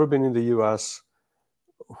who've never been in the US,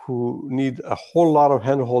 who need a whole lot of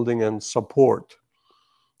hand-holding and support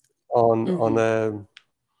on a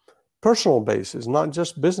personal basis, not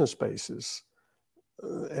just business basis.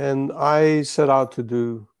 And I set out to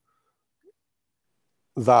do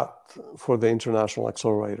that for the International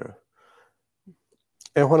Accelerator.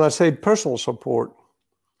 And when I say personal support,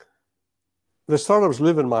 the startups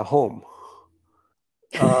live in my home.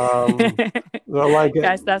 They're like,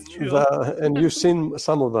 yes, that's true. And you've seen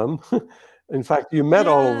some of them. In fact, you met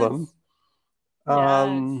all of them.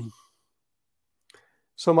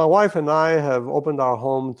 So my wife and I have opened our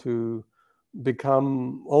home to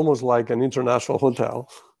become almost like an international hotel.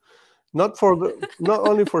 Not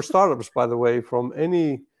only for startups, by the way, from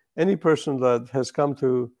any person that has come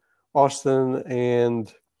to Austin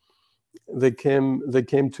and they came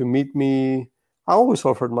to meet me. I always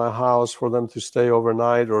offered my house for them to stay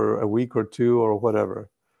overnight or a week or two or whatever.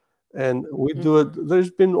 And we do it. There's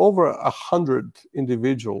been over 100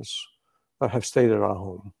 individuals that have stayed at our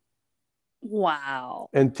home. Wow.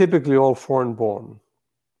 And typically all foreign-born.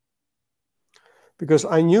 Because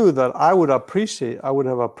I knew that I would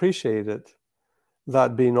have appreciated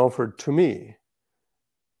that being offered to me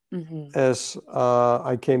as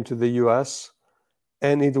I came to the US.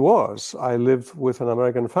 And it was. I lived with an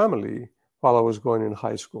American family while I was going in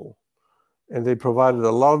high school. And they provided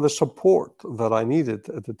a lot of the support that I needed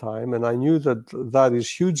at the time. And I knew that that is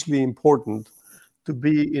hugely important, to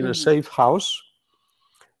be in a safe house,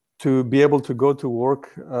 to be able to go to work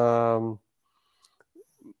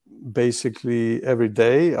basically every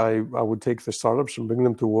day. I would take the startups and bring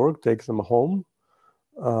them to work, take them home.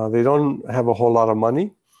 They don't have a whole lot of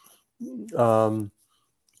money. They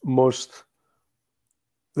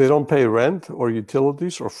don't pay rent or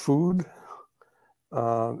utilities or food.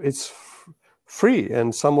 It's free.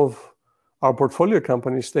 And some of our portfolio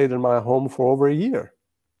companies stayed in my home for over a year.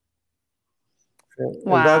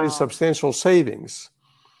 Wow. And that is substantial savings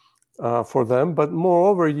for them. But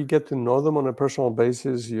moreover, you get to know them on a personal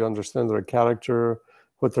basis. You understand their character,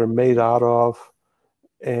 what they're made out of.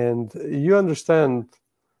 And you understand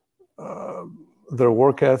their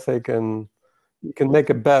work ethic, and you can make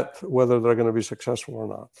a bet whether they're going to be successful or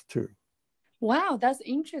not, too. Wow, that's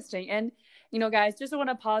interesting. And Guys, just want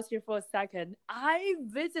to pause here for a second. I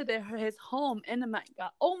visited his home, and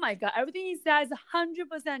oh my god, everything he says is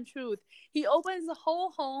 100% truth. He opens the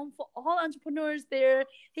whole home for all entrepreneurs there.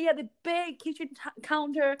 He had a big kitchen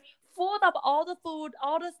counter full of all the food,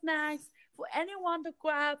 all the snacks for anyone to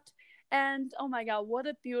grab. And oh my god, what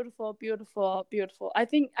a beautiful, beautiful, beautiful. I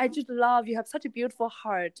think I just love you have such a beautiful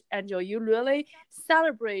heart, Angel. You really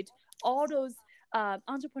celebrate all those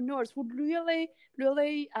entrepreneurs who really,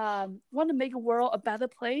 really want to make the world a better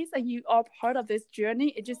place, and you are part of this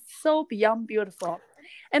journey. It's just so beyond beautiful.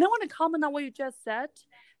 And I want to comment on what you just said,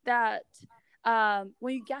 that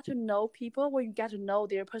when you get to know people, when you get to know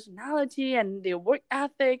their personality and their work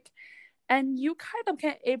ethic, and you kind of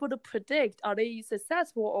can able to predict are they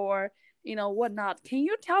successful or whatnot. Can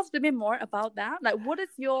you tell us a bit more about that? Like, what is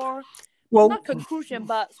your not conclusion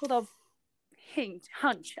but sort of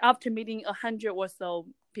hunch after meeting 100 or so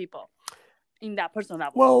people in that personal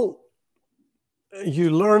level? Well, you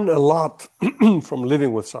learn a lot from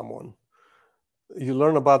living with someone. You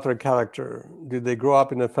learn about their character. Did they grow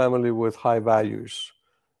up in a family with high values?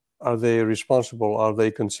 Are they responsible? Are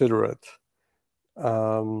they considerate?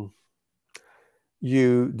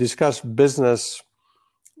 You discuss business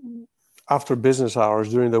after business hours,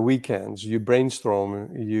 during the weekends. You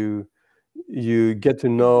brainstorm. You get to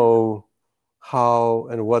know how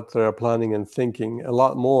and what they're planning and thinking a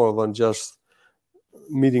lot more than just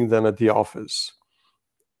meeting them at the office.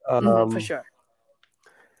 For sure.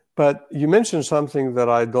 But you mentioned something that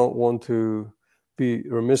I don't want to be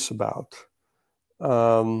remiss about.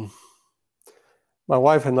 My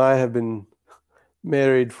wife and I have been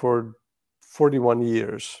married for 41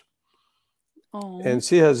 years. Oh. And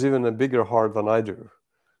she has even a bigger heart than I do.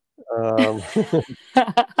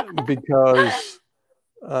 Because,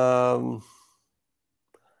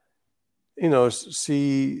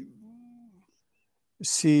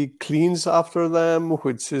 she cleans after them,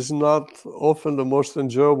 which is not often the most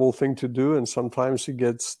enjoyable thing to do. And sometimes she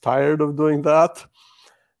gets tired of doing that.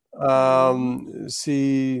 We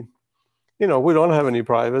don't have any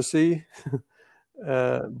privacy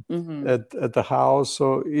at the house.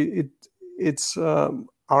 So it's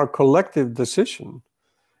our collective decision.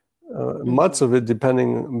 Much of it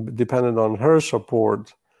depended on her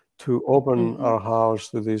support to open our house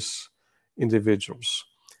to these individuals.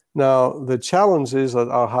 Now, the challenge is that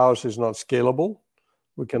our house is not scalable.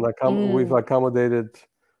 We've accommodated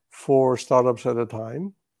 4 startups at a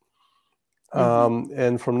time.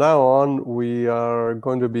 And from now on, we are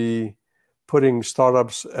going to be putting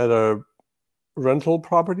startups at a rental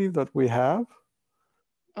property that we have.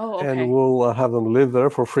 Oh, okay. And we'll have them live there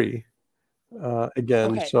for free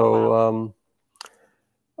again. Okay. So,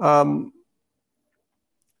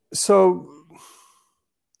 so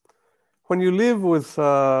when you live with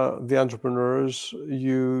the entrepreneurs,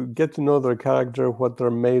 you get to know their character, what they're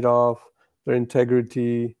made of, their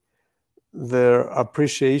integrity, their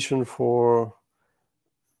appreciation for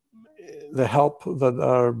the help that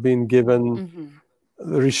are being given,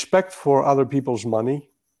 the respect for other people's money.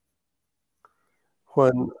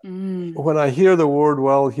 When I hear the word,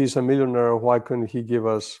 well, he's a millionaire, why couldn't he give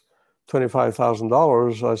us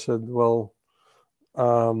 $25,000? I said, well,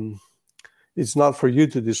 it's not for you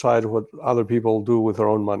to decide what other people do with their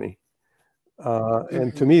own money.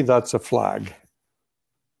 And to me, that's a flag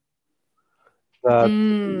that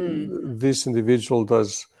this individual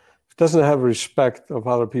doesn't have respect of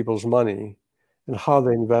other people's money and how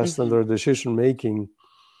they invest in their decision making,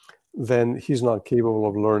 then he's not capable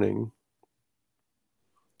of learning.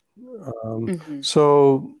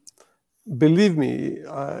 So believe me,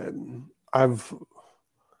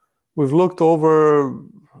 we've looked over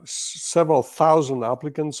several thousand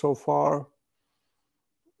applicants so far.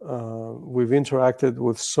 We've interacted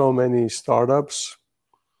with so many startups.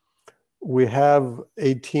 We have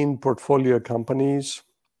 18 portfolio companies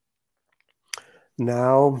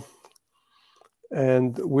now,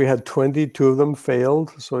 and we had 22 of them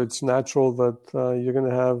failed. So it's natural that you're going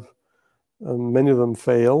to have many of them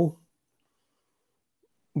fail.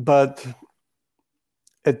 But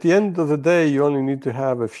at the end of the day, you only need to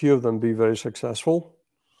have a few of them be very successful.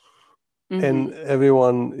 And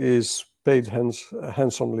everyone is paid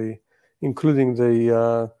handsomely, including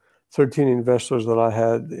the 13 investors that I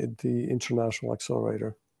had at the International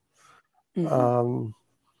Accelerator.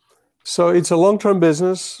 So it's a long-term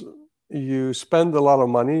business. You spend a lot of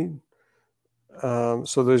money.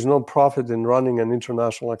 So there's no profit in running an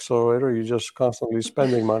International Accelerator. You're just constantly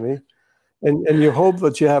spending money. And you hope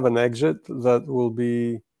that you have an exit that will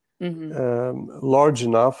be large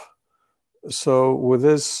enough. So with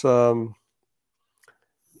this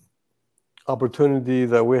opportunity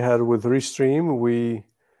that we had with Restream, we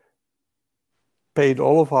paid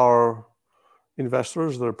all of our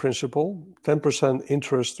investors their principal, 10%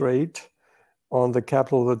 interest rate on the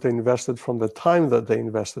capital that they invested from the time that they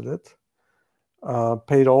invested it,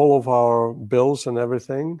 paid all of our bills and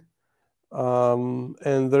everything,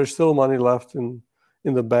 and there's still money left in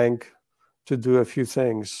the bank to do a few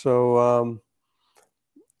things. So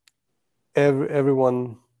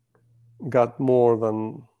everyone got more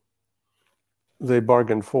than they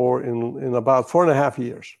bargained for in about 4.5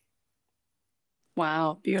 years.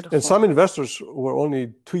 Wow, beautiful. And some investors were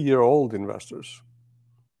only 2-year-old investors.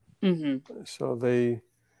 Mm-hmm. So they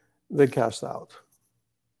cast out.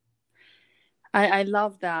 I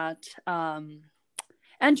love that.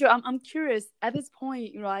 Andrew, I'm curious at this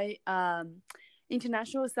point, right?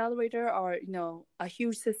 International Accelerator are, a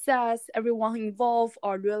huge success. Everyone involved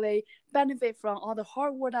are really benefit from all the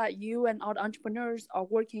hard work that you and all the entrepreneurs are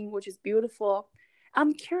working, which is beautiful.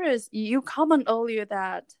 I'm curious, you comment earlier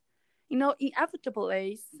that,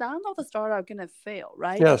 inevitably some of the startups are gonna fail,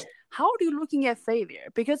 right? Yes. How are you looking at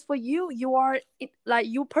failure? Because for you, you are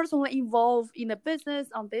you personally involved in the business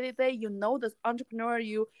on day-to-day. You know this entrepreneur,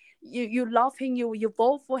 you love him, you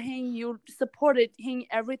vote for him, you supported him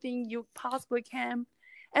everything you possibly can.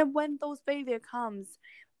 And when those failure comes,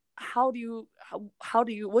 how do you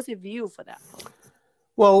what's your view for that?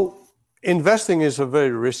 Well, investing is a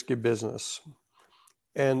very risky business.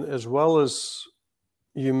 And as well as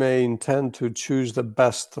you may intend to choose the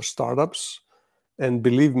best startups, and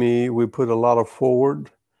believe me, we put a lot of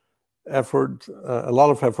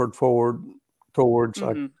effort forward towards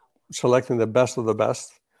selecting the best of the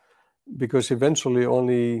best, because eventually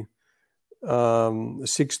only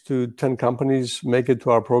 6 to 10 companies make it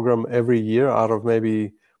to our program every year out of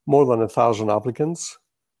maybe more than 1,000 applicants.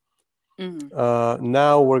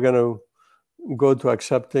 Now we're going to go to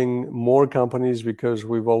accepting more companies because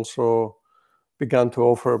we've also begun to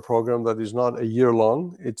offer a program that is not a year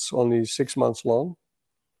long. It's only 6 months long.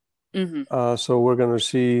 So we're going to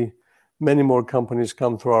see many more companies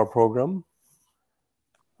come through our program.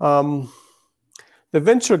 The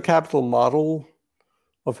venture capital model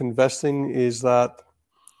of investing is that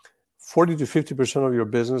 40 to 50% of your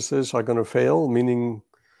businesses are going to fail, meaning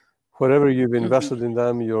whatever you've invested in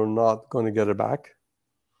them, you're not going to get it back.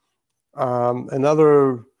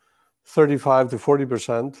 Another 35 to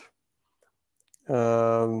 40%,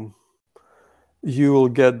 you will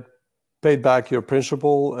get paid back your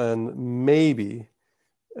principal and maybe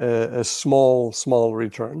a small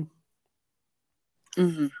return.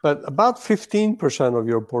 But about 15% of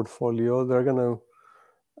your portfolio, they're going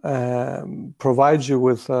to provide you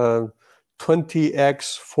with a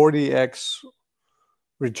 20x, 40x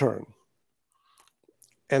return.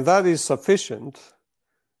 And that is sufficient,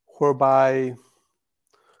 whereby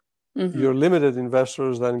your limited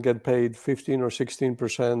investors then get paid 15 or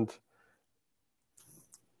 16%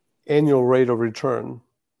 annual rate of return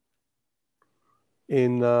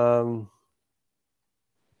in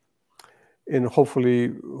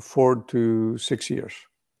hopefully 4 to 6 years.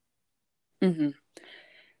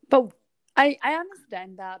 But I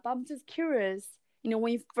understand that, but I'm just curious,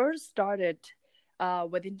 when you first started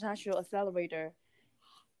with International Accelerator,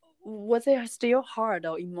 was it still hard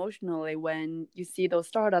or emotionally when you see those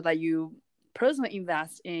startups that you personally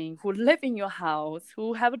invest in, who live in your house,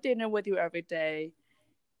 who have a dinner with you every day,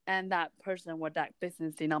 and that person or that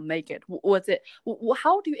business did not make it? Was it,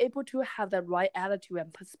 how do you able to have the right attitude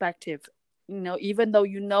and perspective, even though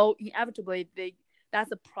inevitably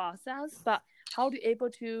that's a process, but how do you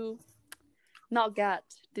able to not get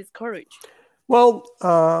discouraged? Well,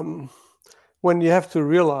 when you have to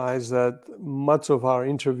realize that much of our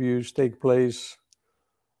interviews take place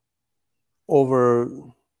over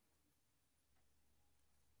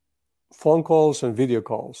phone calls and video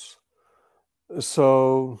calls.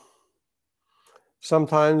 So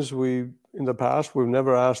sometimes in the past, we've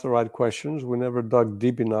never asked the right questions. We never dug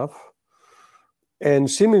deep enough. And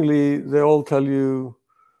seemingly, they all tell you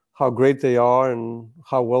how great they are and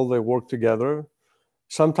how well they work together.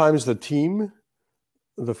 Sometimes the team,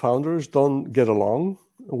 the founders, don't get along.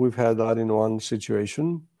 We've had that in one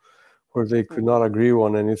situation where they could not agree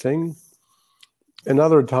on anything.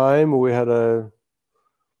 Another time, we had a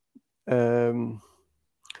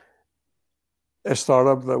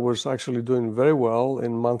startup that was actually doing very well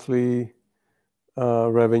in monthly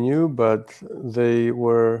revenue, but they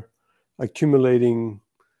were accumulating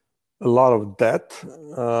a lot of debt,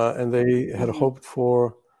 and they had hoped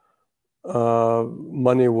for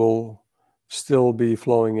money will still be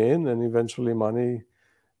flowing in, and eventually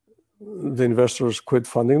the investors quit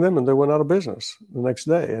funding them and they went out of business the next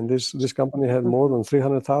day. And this company had more than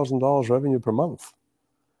 $300,000 revenue per month.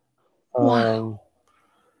 Wow.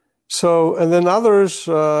 So, and then others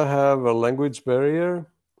have a language barrier.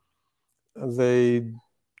 They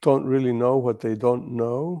don't really know what they don't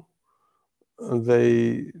know.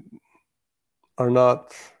 They are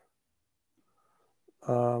not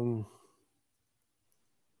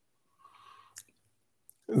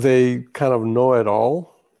they kind of know it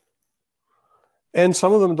all. And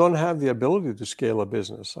some of them don't have the ability to scale a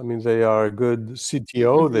business. I mean, they are a good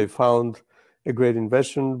CTO. They found a great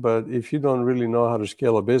invention, but if you don't really know how to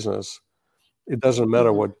scale a business, it doesn't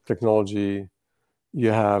matter what technology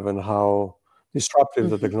you have and how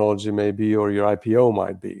disruptive the technology may be or your IPO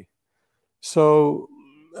might be. So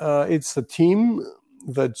it's the team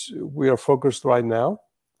that we are focused right now,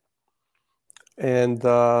 and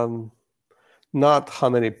not how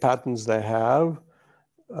many patents they have.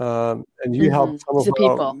 And you help some of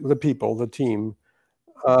the team.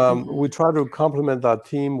 We try to complement that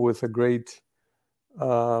team with a great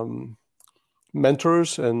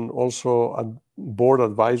mentors and also board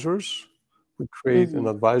advisors. We create an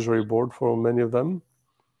advisory board for many of them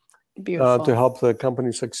to help the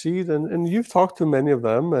company succeed. And you've talked to many of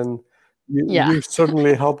them, and you've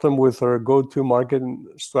certainly helped them with their go-to-market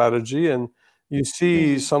strategy, and you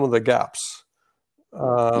see some of the gaps.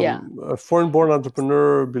 A foreign-born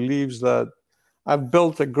entrepreneur believes that I've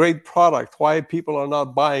built a great product. Why people are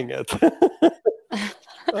not buying it?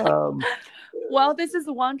 Well, this is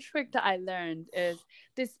one trick that I learned is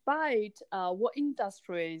despite what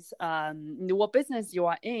industries, what business you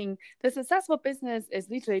are in, the successful business is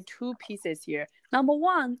literally two pieces here. Number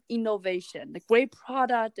one, innovation, the great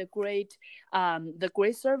product, the great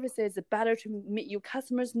services, better to meet your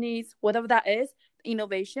customers' needs, whatever that is,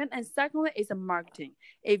 innovation. And secondly, is marketing.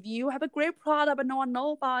 If you have a great product but no one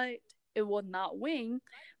knows about it, it will not win.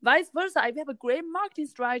 Vice versa, if you have a great marketing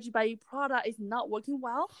strategy but your product is not working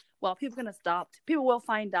well, people are going to stop. People will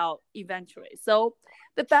find out eventually. So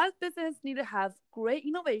the best business need to have great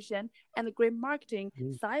innovation and a great marketing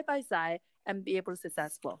side by side and be able to be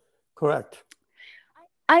successful. Correct.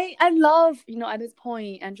 I love, at this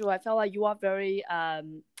point, Andrew, I felt like you are very,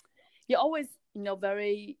 you're always,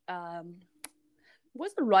 very,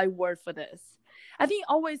 what's the right word for this? I think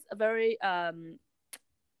always a very,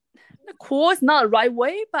 cool is not the right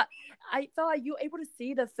way, but I felt like you're able to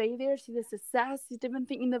see the failure, see the success, see different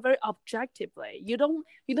things in a very objective way. You don't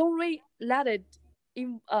really let it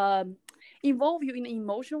involve you in an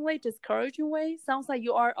emotional way, discouraging way. Sounds like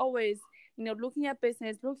you are always, looking at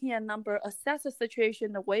business, looking at number, assess the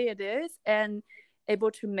situation the way it is, and able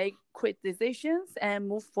to make quick decisions and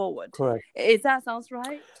move forward. Correct. Is that sounds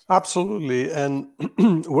right? Absolutely. And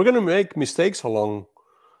we're going to make mistakes along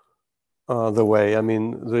the way. I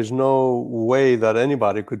mean, there's no way that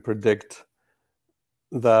anybody could predict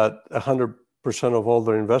that 100% of all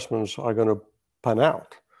their investments are going to pan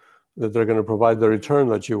out, that they're going to provide the return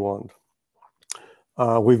that you want.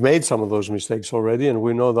 We've made some of those mistakes already, and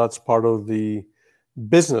we know that's part of the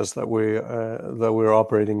business that we're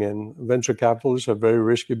operating in. Venture capital is a very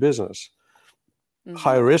risky business.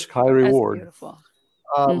 High risk, high reward. That's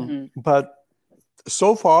beautiful. But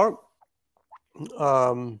so far,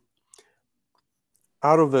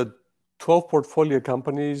 out of the 12 portfolio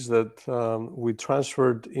companies that we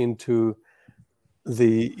transferred into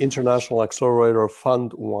the International Accelerator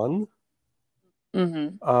Fund 1,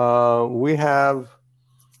 we have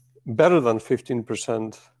better than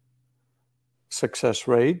 15% success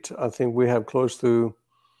rate. I think we have close to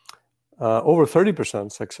over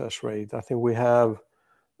 30% success rate. I think we have,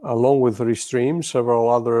 along with Restream, several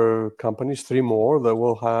other companies, 3 more, that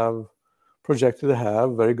will have projected to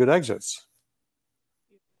have very good exits.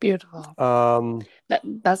 Beautiful.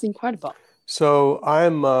 That's incredible. So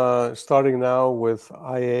I'm starting now with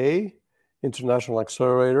IA, International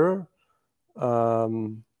Accelerator,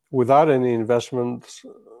 without any investments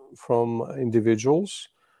from individuals.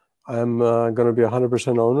 I'm going to be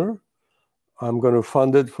 100% owner. I'm going to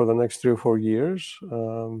fund it for the next 3 or 4 years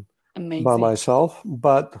by myself.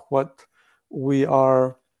 But what we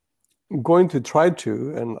are going to try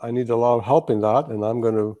to, and I need a lot of help in that, and I'm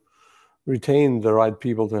going to retain the right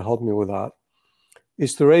people to help me with that,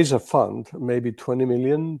 is to raise a fund, maybe 20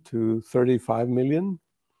 million to 35 million,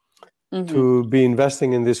 to be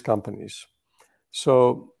investing in these companies.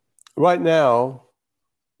 So right now,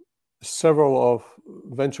 several of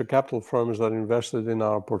venture capital firms that invested in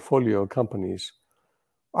our portfolio companies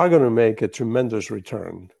are going to make a tremendous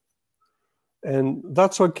return. And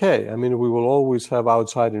that's okay. I mean, we will always have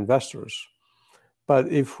outside investors.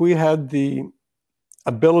 But if we had the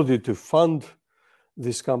ability to fund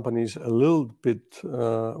these companies a little bit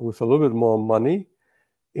with a little bit more money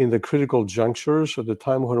in the critical junctures at the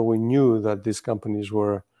time when we knew that these companies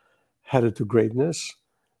were headed to greatness,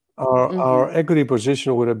 our equity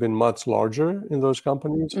position would have been much larger in those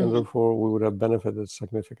companies, and Mhm. therefore we would have benefited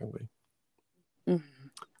significantly.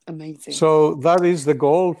 Amazing. So that is the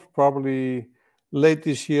goal. Probably late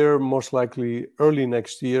this year, most likely early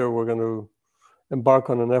next year, we're going to embark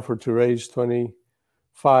on an effort to raise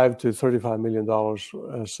 $25 to $35 million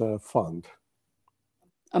as a fund.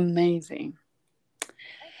 Amazing.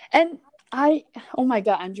 And oh my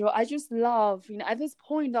God, Andrew, I just love, at this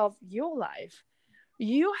point of your life,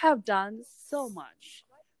 you have done so much,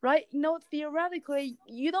 right? Theoretically,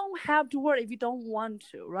 you don't have to work if you don't want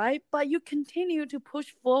to, right? But you continue to push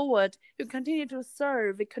forward, you continue to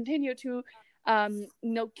serve, you continue to,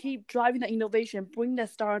 keep driving the innovation, bring the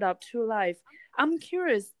startup to life. I'm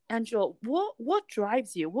curious, Andrew, what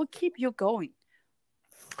drives you? What keeps you going?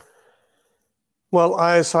 Well,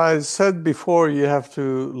 as I said before, you have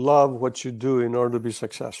to love what you do in order to be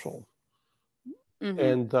successful.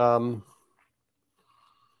 And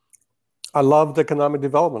I loved economic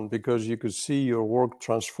development because you could see your work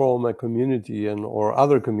transform a community or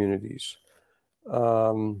other communities.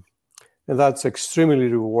 And that's extremely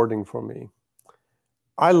rewarding for me.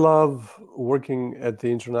 I love working at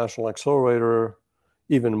the International Accelerator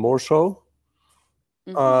even more so.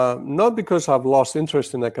 Not because I've lost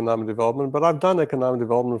interest in economic development, but I've done economic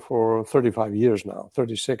development for 35 years now,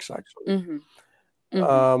 36 actually.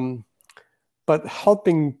 But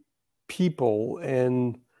helping people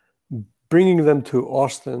and bringing them to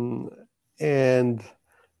Austin and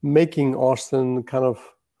making Austin kind of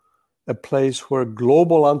a place where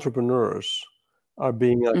global entrepreneurs are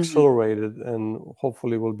being accelerated and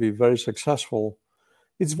hopefully will be very successful.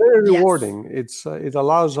 It's very rewarding. It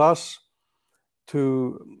allows us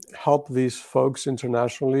to help these folks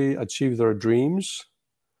internationally achieve their dreams.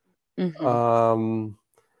 I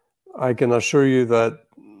can assure you that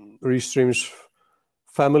Restream's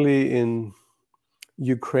family in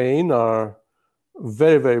Ukraine are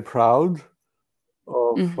very, very proud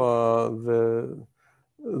of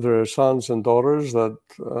their sons and daughters that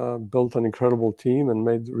built an incredible team and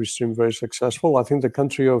made Restream very successful. I think the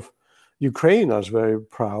country of Ukraine is very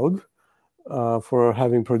proud for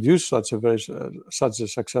having produced such a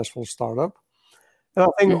successful startup. And I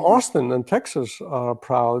think Austin and Texas are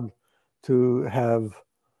proud to have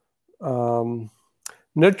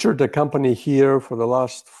nurtured a company here for the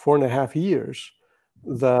last 4.5 years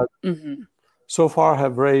that so far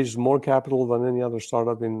have raised more capital than any other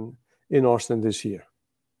startup in Austin this year.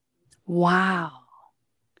 Wow.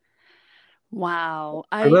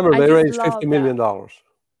 Remember, they raised $50 million.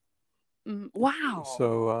 Wow.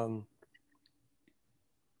 So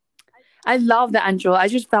I love that, Andrew. I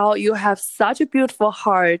just felt you have such a beautiful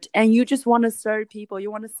heart and you just want to serve people.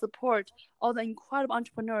 You want to support all the incredible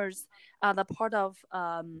entrepreneurs that are part of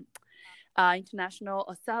International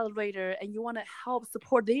Accelerator, and you want to help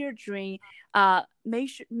support their dream,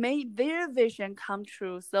 make their vision come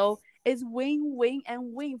true. So it's win, win,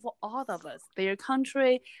 and win for all of us. Their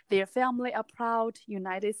country, their family are proud.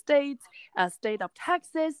 United States, state of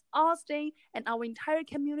Texas, Austin, and our entire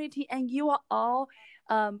community, and you are all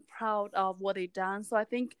proud of what they've done. So I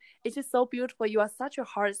think it's just so beautiful. You are such a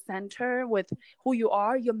heart center with who you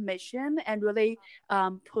are, your mission, and really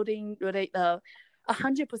putting really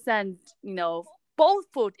 100%, both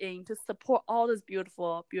foot in to support all this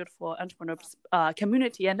beautiful, beautiful entrepreneur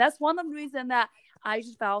community. And that's one of the reasons that I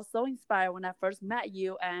just felt so inspired when I first met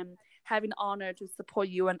you and having the honor to support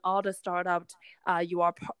you and all the startups you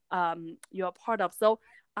are part of. So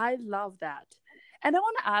I love that. And I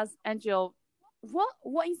want to ask Angel,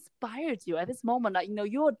 what inspired you at this moment?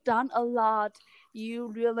 You have done a lot. You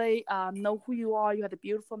really know who you are. You have a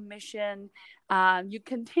beautiful mission. You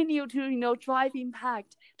continue to drive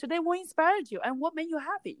impact. Today, what inspired you and what made you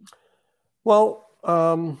happy? Well,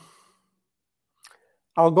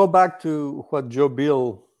 I'll go back to what Joe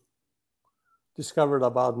Bill discovered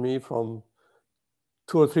about me from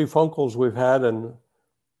 2 or 3 phone calls we've had and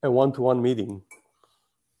a one-to-one meeting.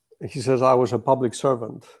 He says I was a public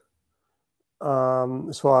servant.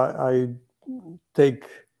 So I take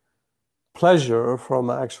pleasure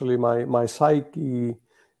from actually my psyche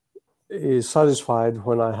is satisfied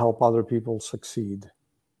when I help other people succeed.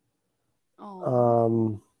 I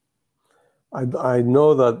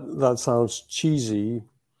know that sounds cheesy,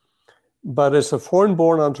 but as a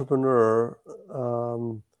foreign-born entrepreneur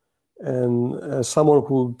and as someone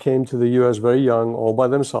who came to the U.S. very young, all by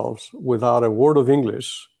themselves, without a word of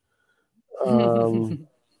English,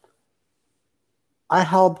 I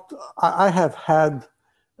have had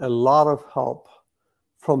a lot of help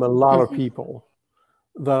from a lot of people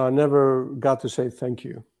that I never got to say thank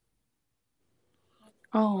you.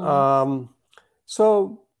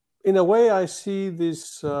 So in a way, I see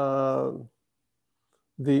this the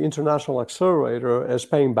International Accelerator as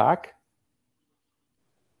paying back,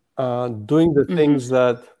 doing the things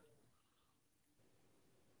that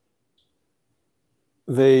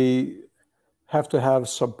they have to have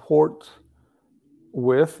support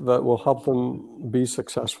with that will help them be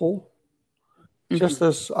successful, just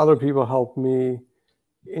as other people help me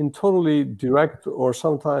in totally direct or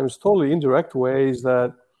sometimes totally indirect ways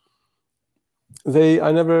that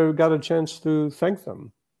I never got a chance to thank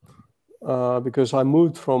them, because I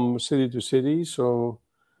moved from city to city. So,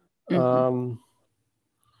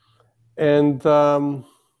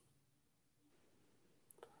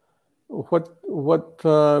 what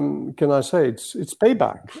can I say? It's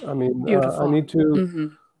payback. I mean, I need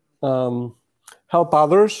to help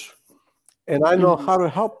others, and I know how to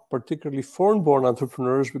help, particularly foreign-born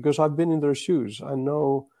entrepreneurs, because I've been in their shoes. I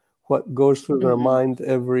know what goes through their mind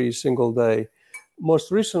every single day.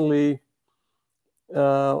 Most recently,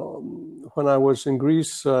 when I was in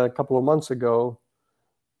Greece a couple of months ago,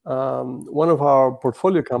 one of our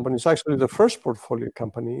portfolio companies, actually the first portfolio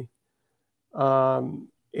company,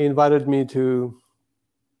 invited me to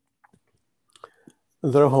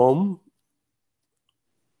their home.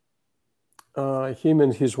 Him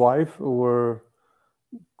and his wife were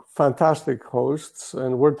fantastic hosts,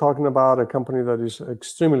 and we're talking about a company that is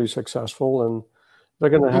extremely successful, and they're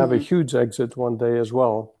going to have a huge exit one day as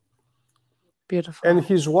well. Beautiful. And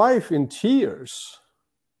his wife, in tears,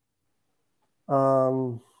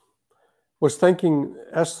 was thanking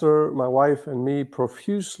Esther, my wife, and me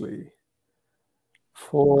profusely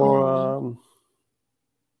for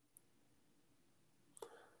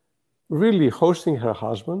really hosting her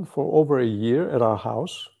husband for over a year at our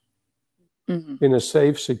house in a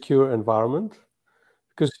safe, secure environment,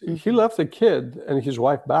 because he left the kid and his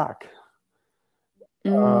wife back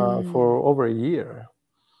for over a year.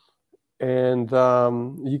 And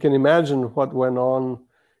you can imagine what went on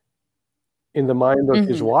in the mind of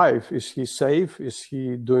his wife. Is he safe? Is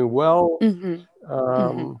he doing well?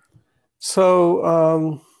 So,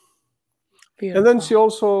 and then she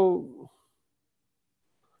also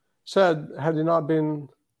said, had it not been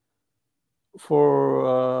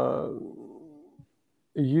for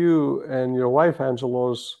you and your wife,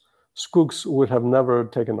 Angelos, Skooks would have never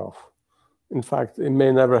taken off. In fact, it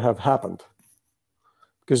may never have happened,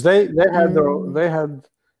 because they had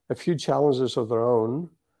a few challenges of their own.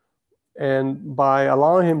 And by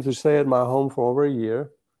allowing him to stay at my home for over a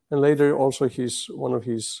year, and later also one of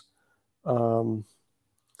his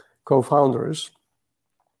co-founders,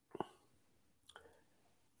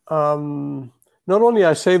 not only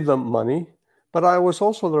I saved them money, but I was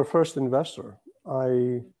also their first investor.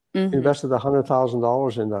 I invested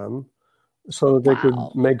 $100,000 in them so they could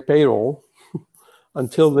make payroll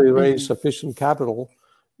until they raised sufficient capital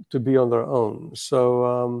to be on their own.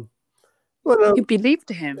 So, you believed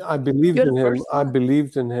him. I believed in him. I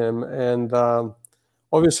believed in him, and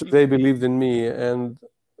obviously they believed in me. And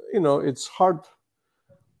it's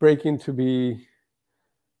heartbreaking to be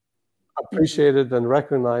appreciated and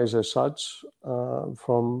recognized as such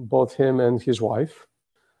from both him and his wife.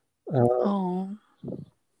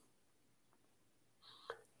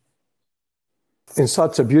 In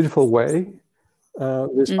such a beautiful way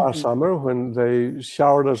this past summer, when they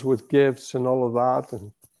showered us with gifts and all of that,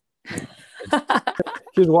 and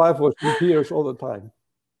his wife was in tears all the time.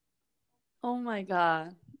 Oh my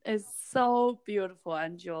God, it's so beautiful,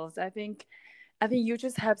 Angelos. I think you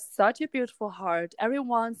just have such a beautiful heart.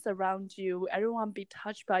 Everyone around you, everyone be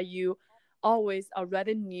touched by you, always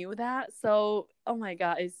already knew that. So, oh my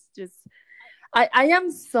God, it's just, I'm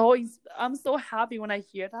so happy when I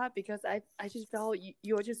hear that, because I just felt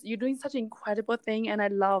you're doing such an incredible thing, and I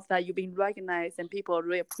love that you've been recognized and people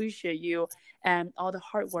really appreciate you and all the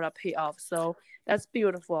hard work paid off. So that's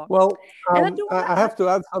beautiful. Well, I have to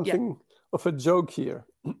add something of a joke here.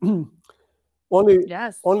 Only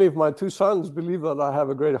if my two sons believe that I have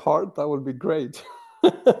a great heart, that would be great.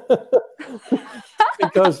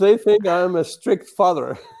 Because they think I'm a strict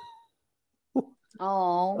father.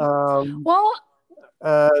 Well,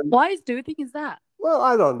 why do you think is that? Well,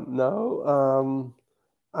 I don't know.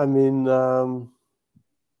 I mean,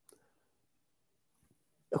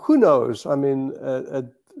 who knows? I mean, at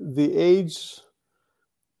the age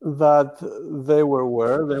that they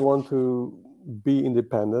were, they want to be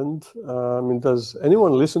independent. I mean, does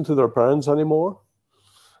anyone listen to their parents anymore?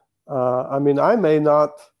 I mean, I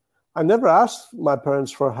never asked my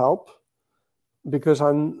parents for help, because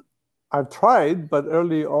I've tried, but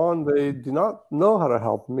early on they did not know how to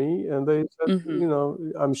help me, and they said,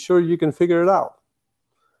 I'm sure you can figure it out.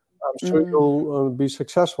 I'm sure you'll be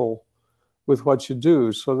successful. with what you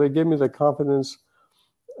do. So they gave me the confidence.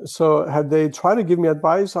 So had they tried to give me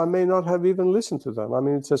advice, I may not have even listened to them. I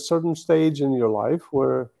mean, it's a certain stage in your life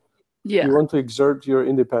where you want to exert your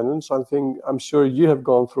independence. I'm sure you have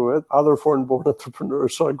gone through it. Other foreign-born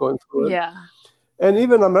entrepreneurs are going through it. Yeah. And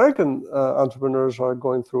even American entrepreneurs are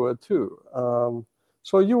going through it too.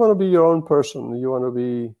 So you want to be your own person. You're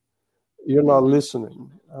not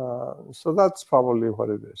listening. So that's probably what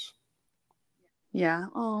it is. Yeah.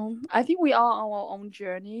 I think we are on our own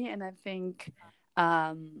journey, and I think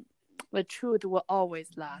the truth will always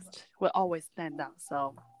last, will always stand out.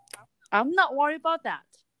 So I'm not worried about that.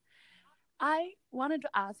 I wanted to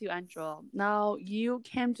ask you, Angel. Now, you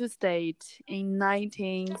came to state in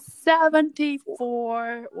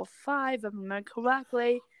 1974 or 5, if I remember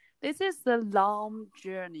correctly. This is a long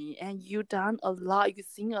journey, and you've done a lot. You've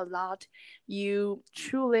seen a lot. You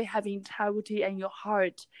truly have integrity and your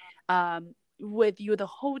heart with you the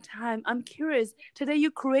whole time. I'm curious. Today, you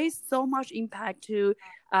create so much impact to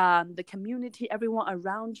the community, everyone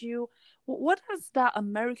around you. What does that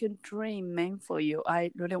American dream mean for you?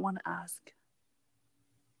 I really want to ask.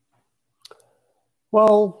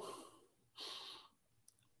 Well,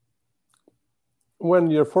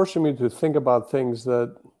 when you're forcing me to think about things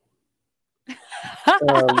that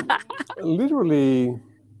literally,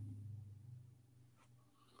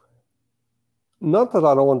 not that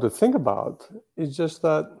I don't want to think about, it's just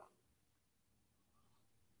that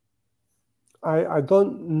I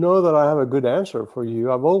don't know that I have a good answer for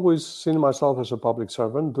you. I've always seen myself as a public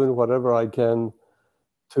servant, doing whatever I can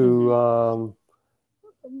to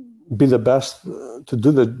be the best, to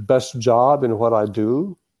do the best job in what I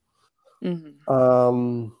do.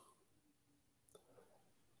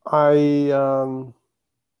 I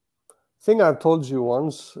think I've told you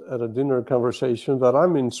once at a dinner conversation that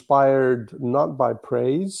I'm inspired not by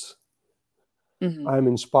praise. I'm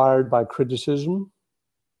inspired by criticism.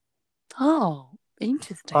 Oh,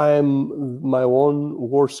 interesting. I am my own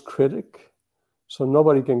worst critic. So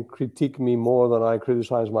nobody can critique me more than I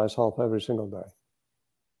criticize myself every single day.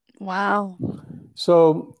 Wow.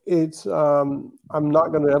 So it's, I'm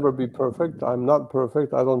not going to ever be perfect. I'm not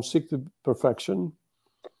perfect. I don't seek the perfection.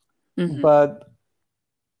 But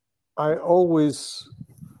I always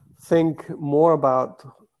think more about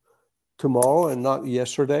tomorrow and not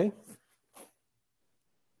yesterday.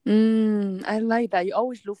 I like that. You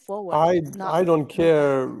always look forward. I don't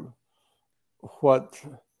care what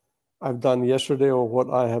I've done yesterday or what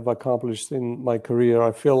I have accomplished in my career.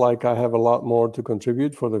 I feel like I have a lot more to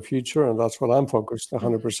contribute for the future, and that's what I'm focused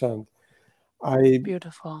 100%.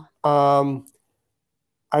 Beautiful.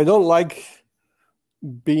 I don't like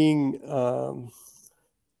being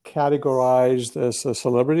categorized as a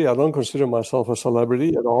celebrity. I don't consider myself a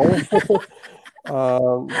celebrity at all.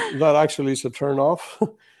 That actually is a turnoff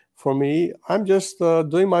for me. I'm just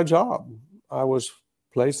doing my job. I was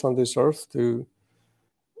placed on this earth to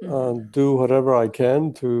do whatever I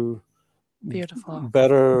can to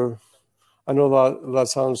better. I know that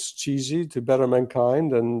sounds cheesy, to better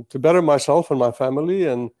mankind and to better myself and my family,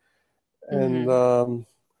 and to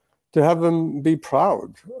have them be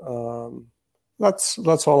proud.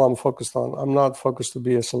 That's all I'm focused on. I'm not focused to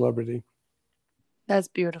be a celebrity. That's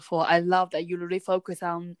beautiful. I love that you really focus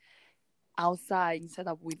on outside instead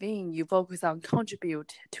of within. You focus on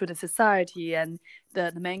contribute to the society and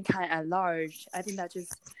the mankind at large. I think that's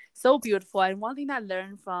just so beautiful. And one thing I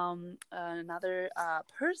learned from another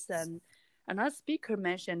speaker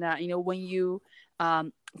mentioned that, when you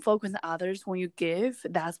focus on others, when you give,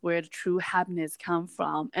 that's where the true happiness comes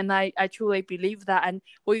from. And I truly believe that. And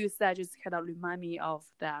what you said just kind of remind me of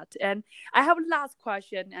that. And I have a last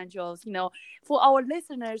question, Angels. For our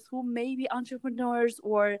listeners who may be entrepreneurs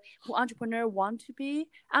or who entrepreneur want to be,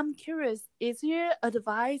 I'm curious, is there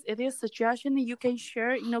advice, is there a suggestion that you can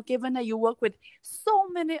share, given that you work with so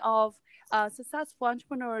many of successful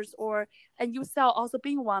entrepreneurs, and yourself also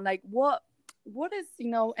being one, like what is,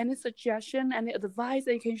 any suggestion, any advice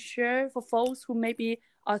that you can share for folks who maybe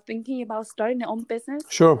are thinking about starting their own business?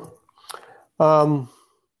 Sure. Well,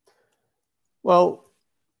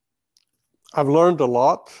 I've learned a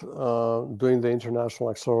lot doing the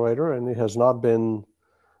International Accelerator, and it has not been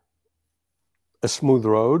a smooth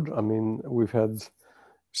road. I mean, we've had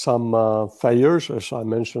some failures. As I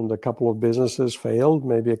mentioned, a couple of businesses failed.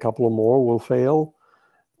 Maybe a couple of more will fail.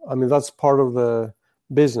 I mean, that's part of the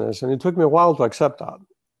business, and it took me a while to accept that,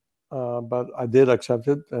 but I did accept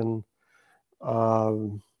it, and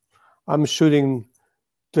I'm shooting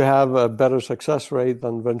to have a better success rate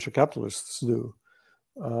than venture capitalists do.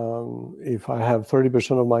 If I have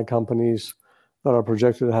 30% of my companies that are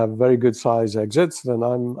projected to have very good size exits, then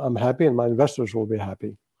I'm happy, and my investors will be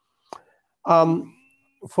happy.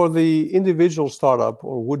 For the individual startup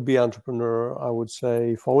or would-be entrepreneur, I would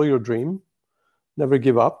say follow your dream, never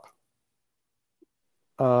give up.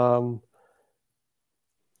 As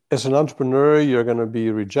an entrepreneur, you're going to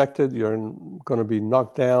be rejected. You're going to be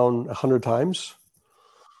knocked down 100 times.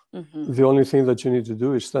 Mm-hmm. The only thing that you need to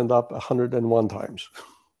do is stand up 101 times.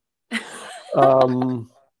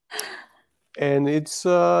 And it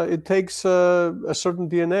takes a certain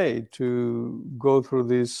DNA to go through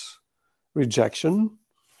this rejection.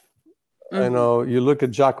 Mm-hmm. I know you look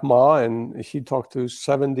at Jack Ma, and he talked to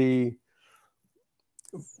 70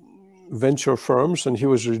 venture firms, and he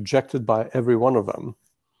was rejected by every one of them.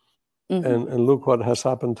 Mm-hmm. And look what has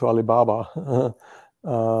happened to Alibaba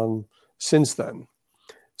since then.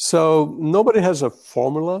 So nobody has a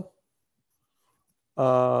formula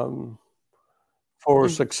for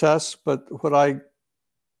success, but what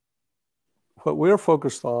we're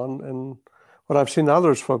focused on, and what I've seen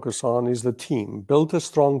others focus on, is the team. Build a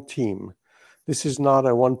strong team. This is not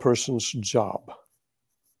a one person's job.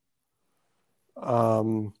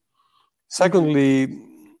 Secondly,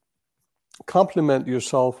 complement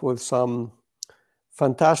yourself with some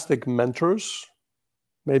fantastic mentors,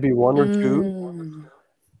 maybe one or two.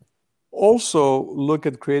 Also, look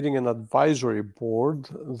at creating an advisory board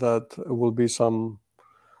that will be some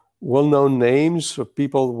well-known names of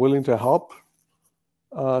people willing to help.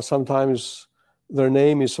 Sometimes their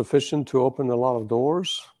name is sufficient to open a lot of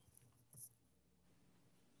doors.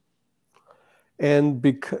 And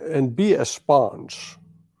be a sponge.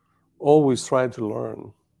 Always try to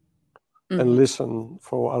learn and listen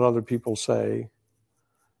for what other people say.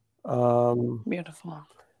 Beautiful.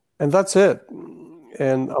 And that's it.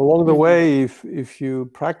 And along the way, if you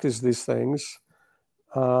practice these things,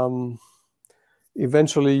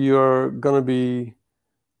 eventually you're going to be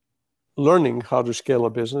learning how to scale a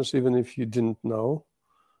business, even if you didn't know,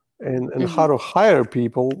 and how to hire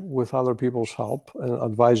people with other people's help and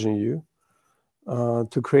advising you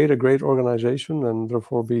to create a great organization and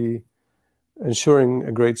therefore be ensuring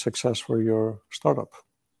a great success for your startup.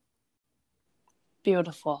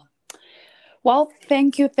 Beautiful. Well,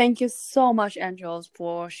 thank you so much, Andros,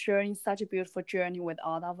 for sharing such a beautiful journey with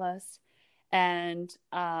all of us. And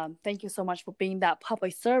thank you so much for being that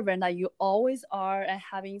public servant that you always are, and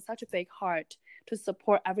having such a big heart to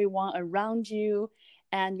support everyone around you,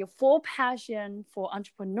 and your full passion for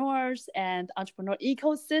entrepreneurs and entrepreneur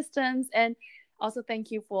ecosystems. And also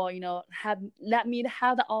thank you for, let me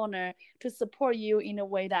have the honor to support you in a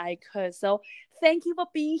way that I could. So thank you for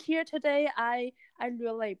being here today. I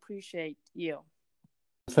really appreciate you.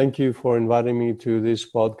 Thank you for inviting me to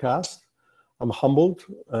this podcast. I'm humbled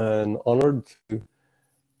and honored to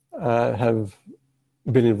have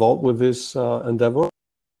been involved with this endeavor.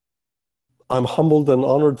 I'm humbled and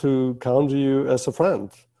honored to count you as a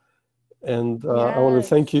friend. And I want to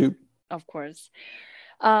thank you. Of course.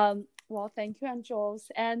 Well, thank you,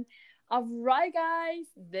 Andros. And all right, guys,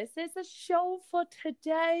 this is the show for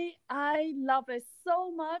today. I love it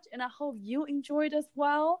so much, and I hope you enjoyed as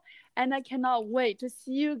well. And I cannot wait to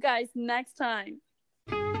see you guys next time.